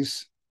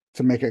Goonies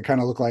to make it kind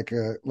of look like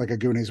a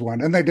Goonies one.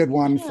 And they did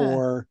one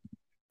for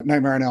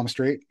Nightmare on Elm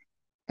Street.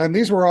 And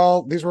these were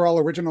all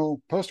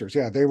original posters.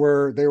 Yeah, they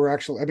were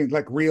actually, I mean,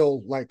 like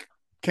real, like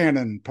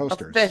canon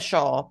posters.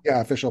 Official. Yeah,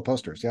 official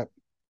posters. Yep.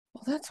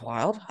 Well, that's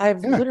wild.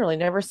 I've literally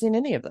never seen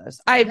any of those.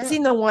 I've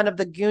seen the one of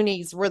the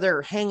Goonies where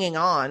they're hanging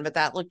on, but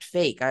that looked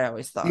fake, I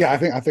always thought. Yeah, I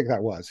think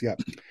that was, yeah.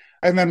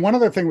 And then one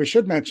other thing we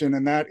should mention,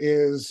 and that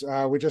is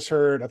we just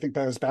heard, I think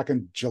that was back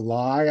in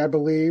July, I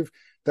believe,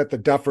 that the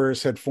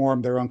Duffers had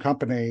formed their own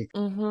company,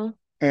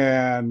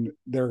 and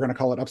they were going to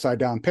call it Upside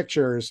Down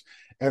Pictures.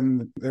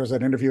 And there was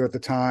an interview at the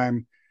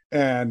time,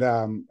 and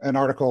an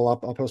article,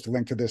 I'll post a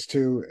link to this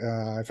too.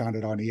 I found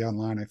it on E!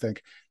 Online, I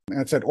think. And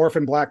it said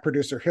Orphan Black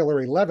producer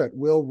Hilary Levitt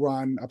will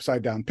run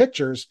Upside Down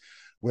Pictures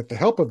with the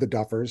help of the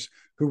Duffers,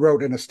 who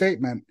wrote in a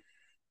statement,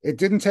 "It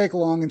didn't take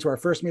long into our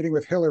first meeting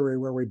with Hilary,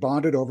 where we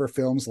bonded over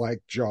films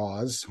like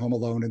Jaws, Home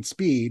Alone, and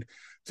Speed,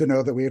 to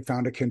know that we had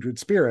found a kindred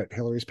spirit.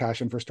 Hilary's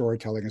passion for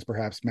storytelling is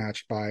perhaps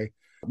matched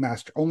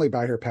only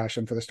by her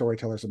passion for the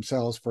storytellers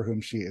themselves, for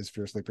whom she is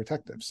fiercely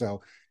protective."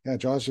 So yeah,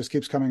 Jaws just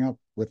keeps coming up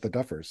with the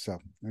Duffers. So I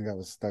think that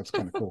was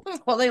kind of cool.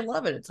 Well, they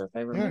love it. It's their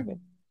favorite movie.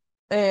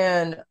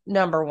 And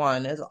number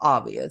one is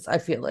obvious. I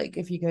feel like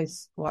if you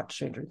guys watch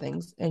Stranger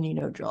Things and you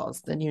know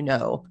Jaws, then you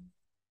know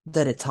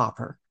that it's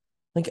Hopper.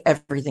 Like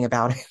everything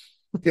about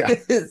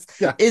it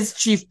is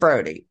Chief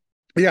Brody.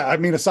 Yeah, I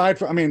mean,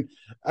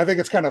 I think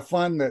it's kind of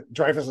fun that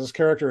Dreyfuss's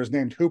character is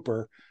named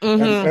Hooper,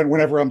 and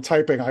whenever I'm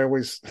typing, I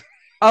always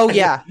Oh,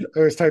 yeah. I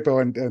was typo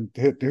and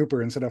hit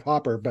Hooper instead of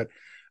Hopper. But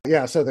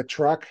yeah, so the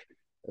truck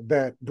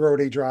that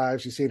Brody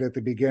drives, you see it at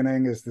the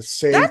beginning, is the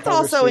same That's color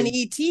also an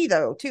scheme. ET,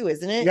 though, too,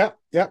 isn't it? Yep,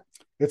 yep.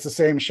 It's the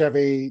same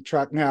Chevy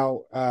truck.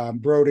 Now,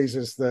 Brody's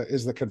is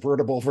the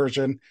convertible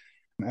version,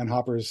 and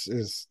Hopper's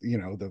is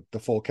the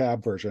full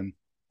cab version.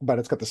 But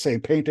it's got the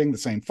same painting, the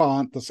same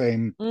font, the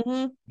same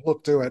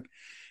look to it.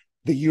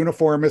 The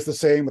uniform is the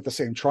same with the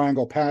same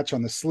triangle patch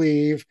on the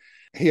sleeve.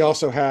 He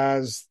also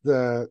has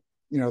the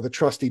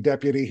trusty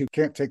deputy who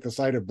can't take the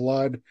sight of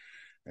blood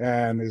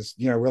and is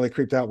really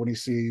creeped out when he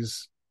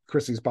sees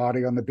Chrissy's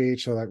body on the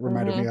beach. So that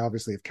reminded me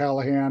obviously of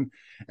Callahan.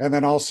 And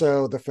then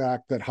also the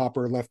fact that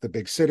Hopper left the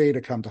big city to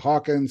come to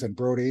Hawkins, and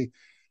Brody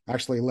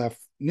actually left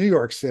New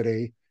York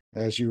City,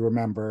 as you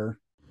remember.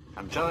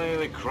 I'm telling you,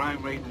 the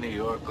crime rate in New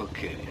York will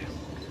kill you.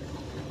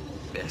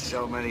 There's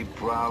so many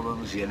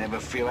problems, you never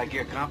feel like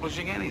you're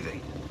accomplishing anything.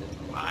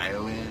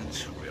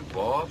 Violence,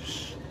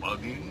 rip-offs,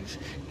 muggings,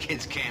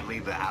 kids can't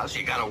leave the house,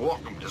 you gotta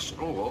walk them to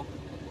school.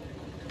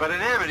 But in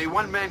Amity,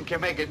 one man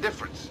can make a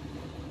difference.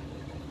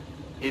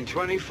 In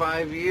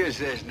 25 years,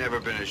 there's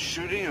never been a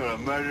shooting or a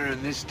murder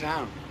in this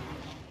town.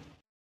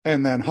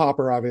 And then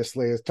Hopper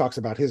obviously talks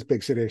about his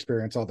big city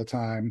experience all the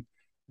time.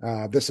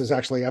 This is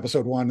actually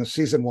episode 1 of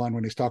season 1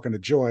 when he's talking to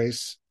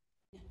Joyce.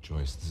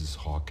 Joyce, this is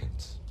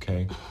Hawkins,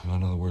 okay? You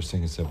want to know the worst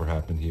thing that's ever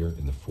happened here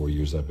in the 4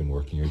 years I've been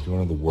working here? Do you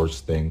want to know the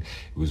worst thing?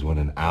 It was when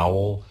an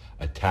owl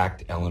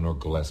attacked Eleanor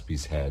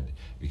Gillespie's head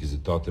because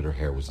it thought that her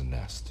hair was a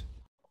nest.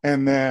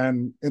 And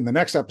then in the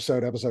next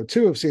episode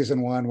 2 of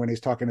season 1, when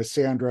he's talking to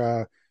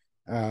Sandra,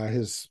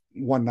 his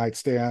one night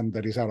stand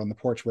that he's out on the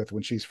porch with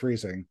when she's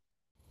freezing.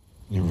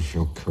 You ever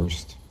feel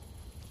cursed?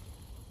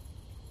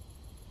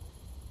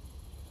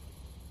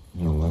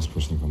 The last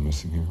person to go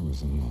missing here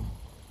was in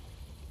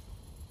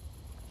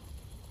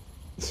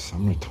the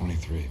summer of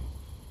 23.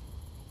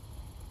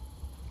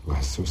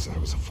 Last suicide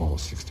was the fall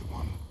of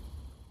 61.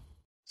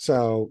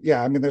 So,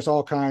 yeah, I mean, there's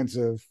all kinds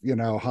of,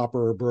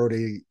 Hopper,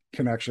 Brody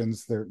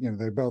connections.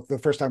 They both, the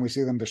first time we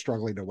see them, they're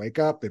struggling to wake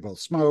up. They both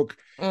smoke.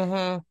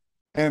 And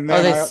then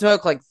they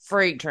smoke like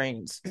freight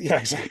trains. Yeah,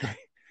 exactly.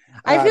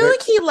 I feel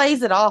like he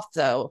lays it off,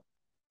 though,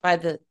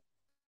 doesn't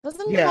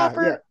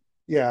Hopper?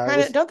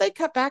 Yeah. Don't they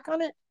cut back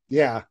on it?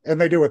 Yeah, and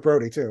they do with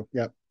Brody, too.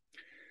 Yep.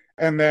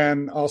 And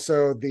then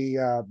also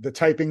the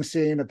typing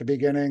scene at the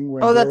beginning.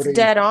 When that's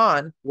dead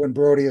on. When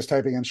Brody is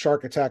typing in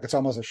Shark Attack, it's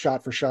almost a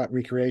shot-for-shot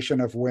recreation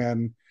of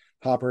when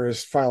Hopper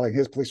is filing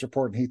his police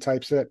report and he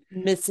types it.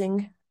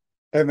 Missing.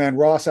 And then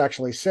Ross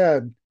actually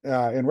said,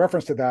 in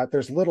reference to that,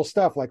 there's little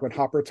stuff like when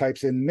Hopper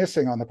types in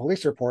missing on the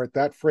police report,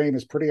 that frame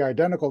is pretty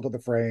identical to the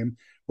frame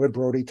when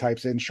Brody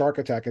types in Shark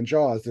Attack and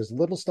Jaws. There's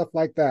little stuff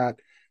like that,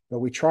 but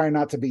we try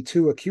not to be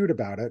too acute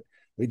about it.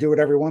 We do it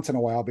every once in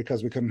a while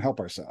because we couldn't help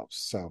ourselves.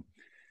 So,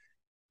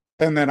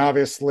 and then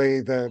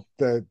obviously the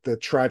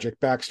tragic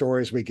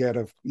backstories we get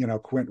of,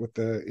 Quint with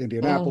the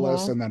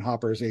Indianapolis and then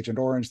Hopper's Agent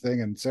Orange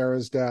thing and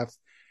Sarah's death.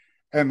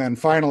 And then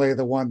finally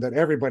the one that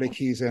everybody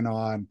keys in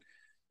on,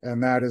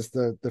 and that is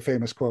the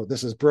famous quote.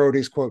 This is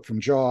Brody's quote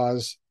from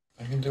Jaws.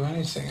 I can do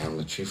anything. I'm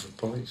the chief of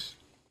police.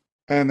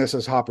 And this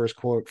is Hopper's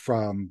quote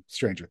from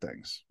Stranger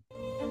Things.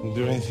 I can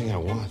do anything I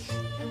want.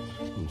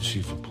 I'm the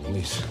chief of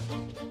police.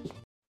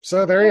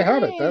 So there you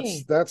have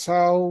it. That's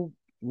how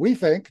we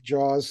think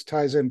Jaws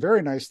ties in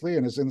very nicely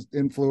and has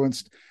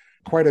influenced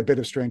quite a bit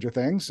of Stranger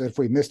Things. If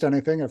we missed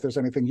anything, if there's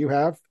anything you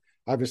have,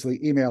 obviously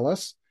email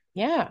us.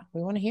 Yeah,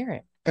 we want to hear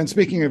it. And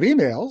speaking of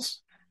emails.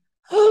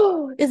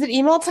 Oh, is it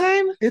email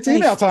time? It's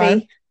email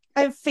time.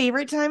 My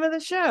favorite time of the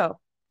show.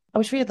 I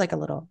wish we had like a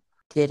little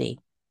ditty.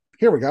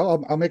 Here we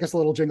go. I'll make us a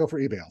little jingle for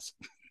emails.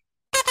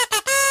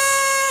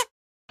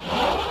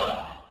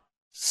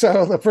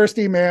 So the first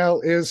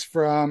email is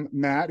from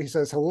Matt. He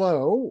says,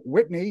 hello,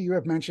 Whitney, you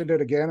have mentioned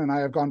it again, and I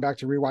have gone back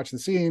to rewatch the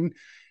scene.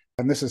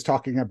 And this is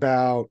talking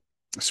about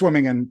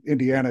swimming in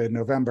Indiana in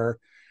November.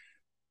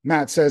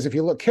 Matt says, if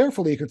you look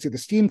carefully, you can see the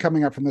steam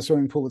coming up from the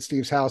swimming pool at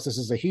Steve's house. This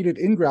is a heated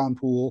in-ground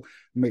pool,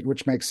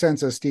 which makes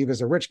sense as Steve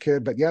is a rich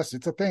kid. But yes,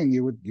 it's a thing.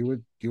 You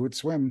would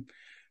swim.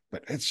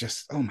 But it's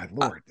just, oh my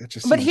Lord. It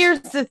just. But here's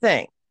the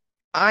thing.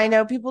 I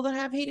know people that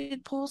have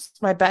heated pools.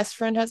 My best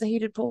friend has a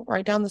heated pool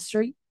right down the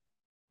street.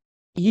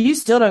 You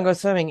still don't go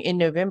swimming in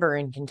November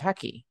in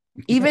Kentucky,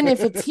 even if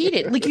it's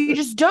heated. Like you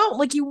just don't.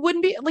 Like you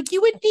wouldn't be. Like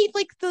you would need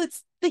like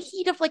the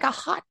heat of like a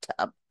hot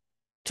tub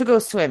to go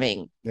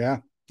swimming. Yeah,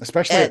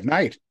 especially at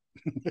night.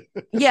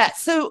 Yeah.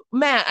 So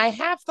Matt, I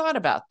have thought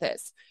about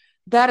this.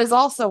 That is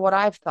also what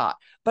I've thought,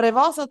 but I've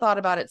also thought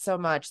about it so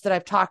much that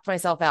I've talked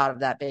myself out of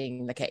that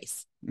being the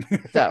case.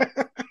 So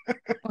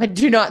I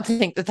do not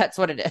think that that's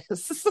what it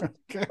is.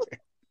 Okay.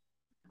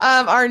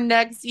 Our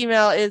next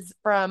email is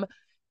from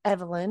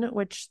Evelyn,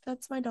 which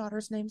that's my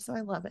daughter's name, so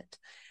I love it.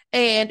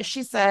 And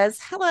she says,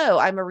 hello,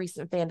 I'm a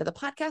recent fan of the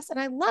podcast and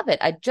I love it.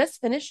 I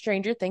just finished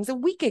Stranger Things a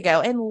week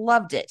ago and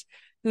loved it.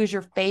 Who's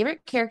your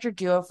favorite character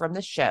duo from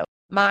the show?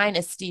 Mine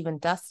is Steve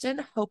and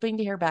Dustin. Hoping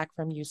to hear back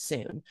from you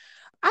soon.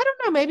 I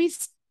don't know, maybe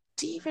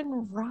Steve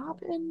and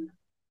Robin?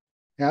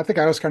 Yeah, I think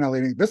I was kind of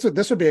leaning. This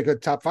would be a good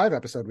top 5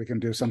 episode we can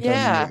do sometime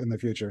Yeah. in the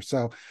future.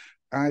 So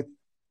I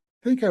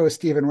think I was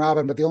Steve and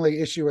Robin, but the only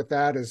issue with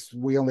that is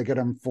we only get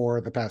them for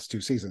the past 2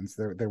 seasons.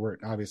 There were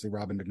obviously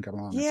Robin didn't come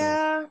along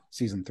Yeah. until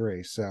season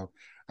 3. So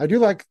I do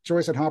like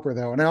Joyce and Hopper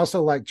though, and I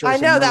also like Joyce.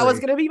 I know and that was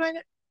Murray. going to be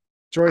my.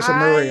 Joyce and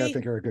Murray. I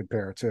think are a good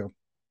pair too.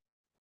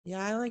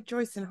 Yeah, I like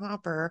Joyce and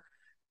Hopper.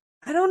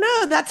 I don't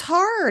know. That's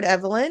hard,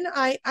 Evelyn.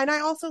 I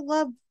also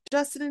love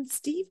Justin and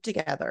Steve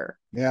together.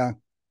 Yeah.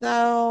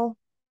 So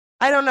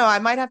I don't know. I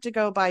might have to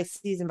go by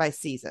season.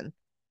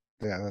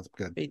 Yeah, that's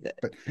good. But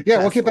But yeah,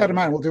 we'll keep that in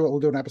mind. We'll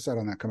do an episode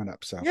on that coming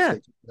up. So yeah.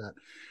 That.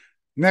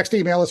 Next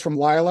email is from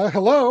Lila.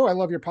 Hello, I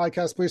love your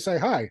podcast. Please say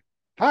hi.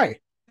 Hi.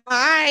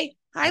 Hi,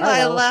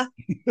 Hi, Lila.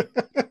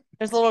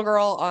 There's a little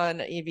girl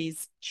on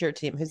Evie's cheer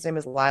team whose name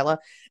is Lila,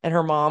 and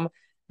her mom.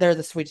 They're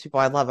the sweetest people.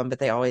 I love them, but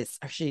they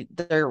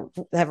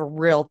have a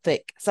real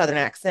thick Southern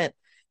accent,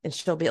 and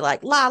she'll be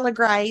like, Lila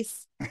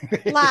Grace,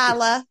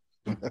 Lila,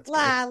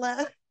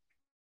 Lila.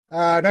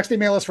 Next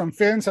email is from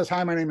Finn. Says,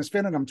 hi, my name is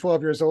Finn and I'm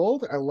 12 years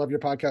old. I love your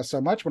podcast so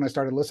much. When I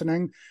started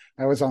listening,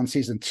 I was on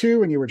season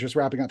 2 and you were just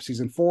wrapping up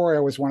season 4. I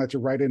always wanted to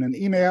write in an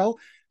email,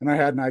 and I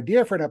had an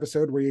idea for an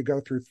episode where you go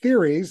through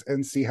theories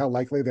and see how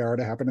likely they are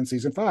to happen in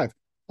season 5.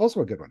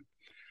 Also a good one.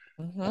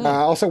 Mm-hmm.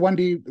 Also,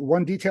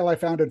 one detail I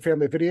found in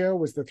Family Video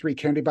was the 3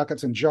 candy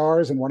buckets and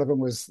jars, and one of them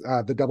was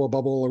the Double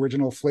Bubble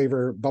original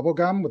flavor bubble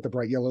gum with the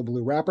bright yellow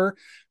blue wrapper.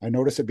 I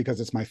noticed it because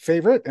it's my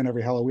favorite, and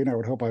every Halloween I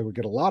would hope I would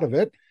get a lot of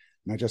it.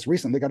 And I just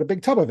recently got a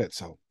big tub of it,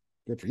 so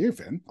good for you,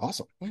 Finn.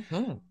 Awesome.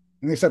 Mm-hmm.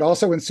 And they said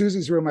also in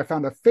Susie's room, I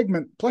found a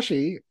Figment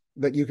plushie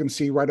that you can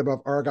see right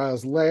above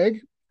Argyle's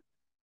leg.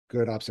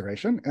 Good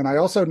observation. And I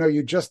also know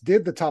you just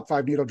did the top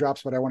 5 needle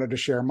drops, but I wanted to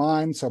share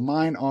mine. So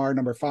mine are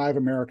number 5,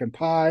 American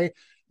Pie.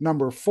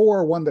 Number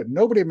 4, one that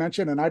nobody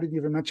mentioned, and I didn't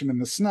even mention in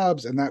the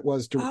snubs, and that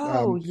was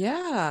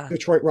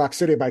Detroit Rock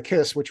City by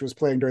Kiss, which was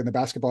playing during the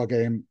basketball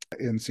game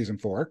in season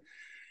 4.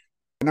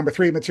 Number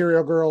 3,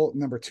 Material Girl.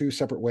 Number 2,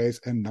 Separate Ways.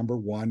 And number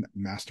 1,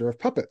 Master of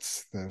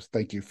Puppets.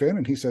 Thank you, Finn.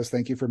 And he says,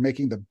 thank you for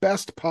making the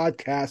best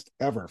podcast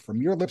ever.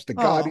 From your lips to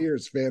God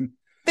ears, Finn.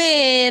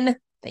 Finn,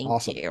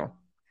 thank you.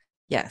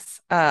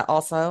 Yes.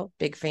 Also,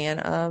 big fan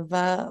of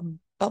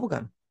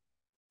bubblegum,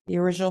 the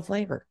original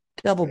flavor,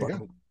 double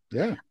bubble.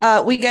 Yeah.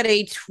 We got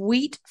a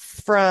tweet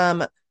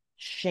from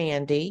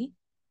Shandy.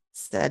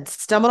 Said,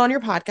 stumbled on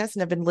your podcast and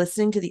have been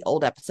listening to the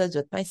old episodes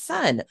with my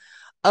son.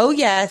 Oh,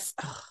 yes.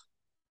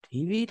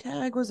 TV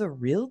tag was a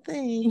real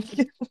thing.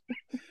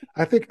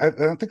 I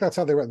don't think that's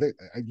how they were.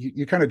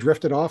 You kind of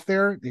drifted off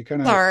there. You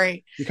kind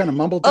of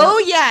mumbled. Oh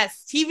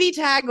yes, TV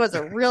tag was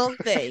a real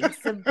thing.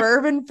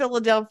 Suburban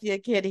Philadelphia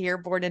kid here,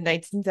 born in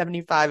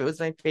 1975. It was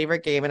my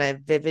favorite game, and I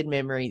have vivid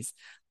memories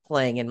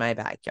playing in my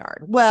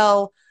backyard.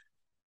 Well,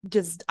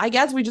 I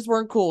guess we just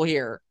weren't cool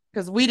here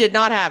because we did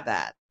not have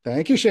that.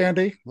 Thank you,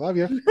 Shandy. Love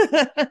you.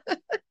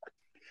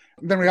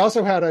 Then we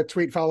also had a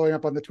tweet following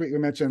up on the tweet we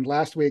mentioned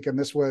last week, and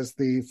this was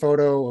the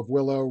photo of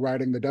Willow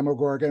riding the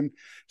Demogorgon.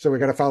 So we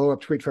got a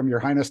follow-up tweet from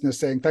Your Highnessness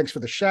saying, thanks for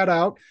the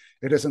shout-out.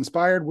 It has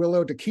inspired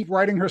Willow to keep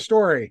writing her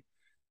story.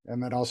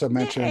 And then also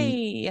mentioned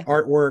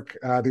artwork.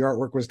 The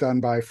artwork was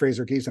done by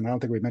Fraser Geesin. I don't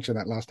think we mentioned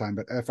that last time,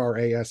 but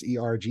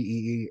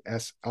FraserGeesin,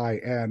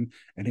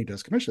 and he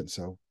does commissions.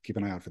 So keep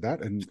an eye out for that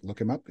and look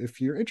him up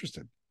if you're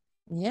interested.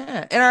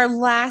 Yeah. And our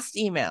last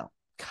email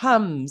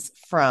comes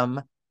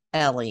from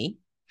Ellie.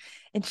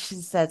 And she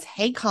says,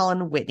 hey,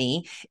 Colin,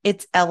 Whitney,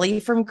 it's Ellie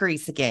from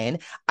Greece again.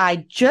 I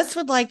just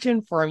would like to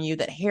inform you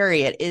that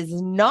Harriet is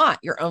not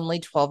your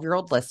only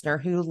 12-year-old listener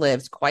who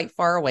lives quite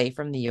far away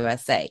from the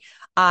USA.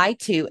 I,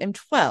 too, am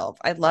 12.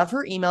 I love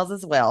her emails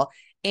as well.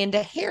 And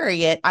to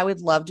Harriet, I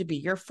would love to be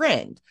your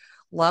friend.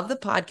 Love the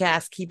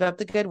podcast. Keep up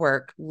the good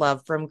work.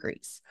 Love from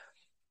Greece.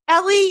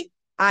 Ellie,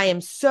 I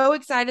am so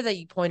excited that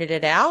you pointed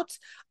it out.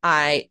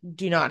 I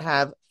do not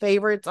have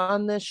favorites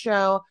on this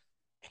show.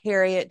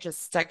 Harriet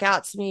just stuck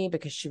out to me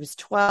because she was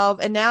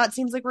 12, and now it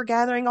seems like we're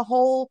gathering a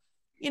whole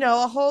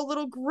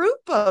little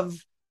group of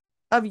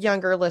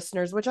younger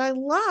listeners, which I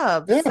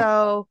love. Yeah.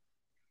 So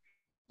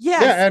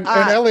yes, and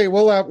Ellie,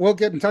 we'll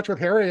get in touch with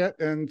Harriet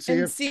and see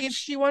if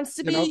she wants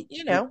to be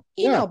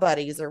email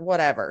buddies or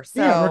whatever.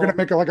 So we're gonna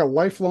make a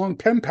lifelong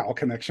pen pal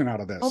connection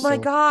out of this. Oh my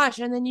gosh.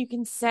 And then you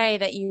can say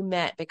that you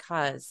met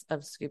because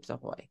of Scoops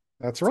Ahoy.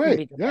 That's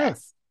right.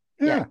 Yes.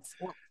 Yeah.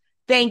 Well,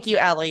 thank you,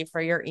 Ellie, for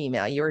your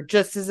email. You are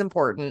just as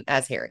important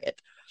as Harriet.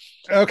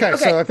 Okay,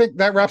 so I think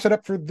that wraps it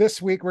up for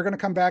this week. We're going to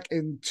come back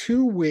in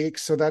 2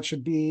 weeks. So that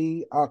should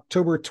be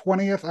October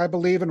 20th, I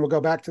believe. And we'll go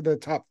back to the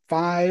top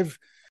 5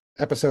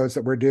 episodes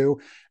that we're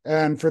due.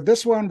 And for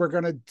this one, we're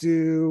going to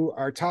do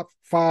our top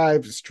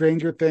 5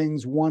 Stranger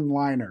Things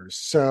one-liners.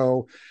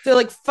 So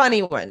like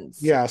funny ones.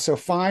 Yeah. So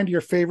find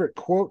your favorite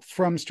quote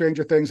from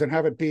Stranger Things and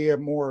have it be a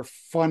more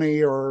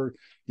funny or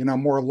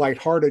more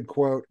lighthearted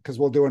quote, because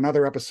we'll do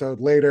another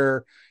episode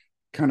later,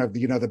 kind of,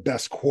 the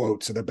best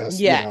quotes or the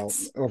best,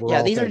 overall.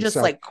 Yeah, these are just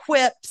like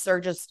quips or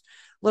just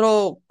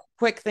little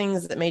quick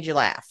things that made you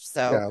laugh.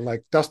 So yeah,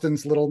 like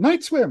Dustin's little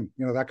night swim,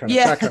 that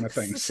kind of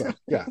thing. So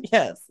yeah.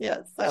 yes.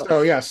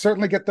 So yeah,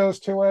 certainly get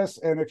those to us.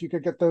 And if you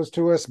could get those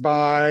to us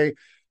by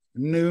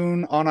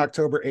noon on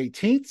October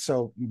 18th.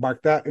 So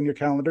mark that in your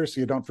calendar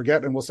so you don't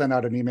forget. And we'll send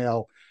out an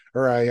email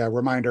or a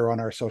reminder on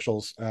our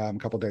socials a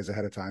couple days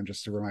ahead of time,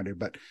 just a reminder.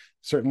 But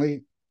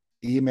certainly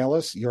email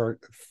us your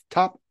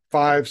top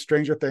 5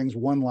 Stranger Things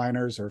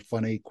one-liners or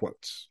funny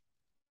quotes.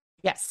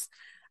 Yes.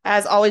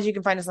 As always, you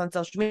can find us on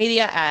social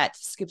media at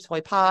Scoops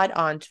Ahoy Pod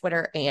on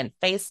Twitter and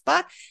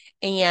Facebook.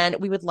 And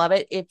we would love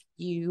it if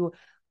you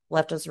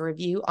left us a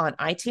review on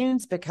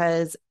iTunes,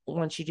 because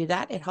once you do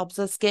that, it helps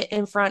us get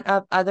in front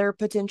of other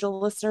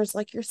potential listeners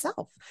like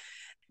yourself.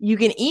 You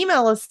can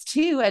email us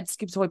too at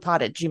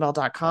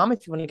scoopsahoypod@gmail.com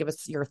if you want to give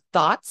us your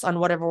thoughts on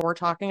whatever we're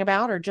talking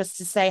about or just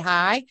to say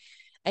hi.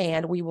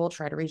 And we will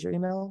try to read your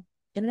email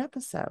in an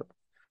episode.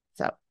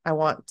 So I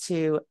want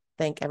to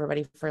thank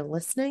everybody for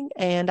listening,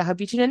 and I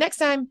hope you tune in next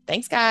time.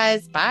 Thanks,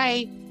 guys.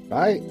 Bye.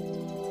 Bye.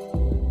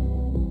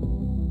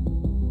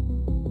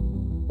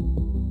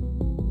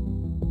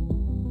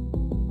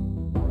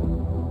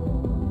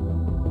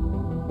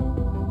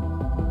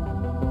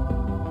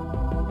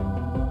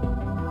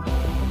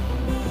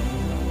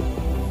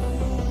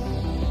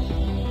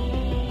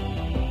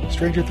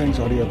 Stranger Things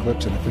audio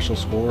clips and official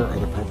score are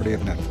the property of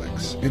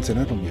Netflix.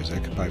 Incidental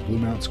music by Blue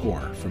Mount Score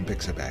from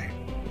Pixabay.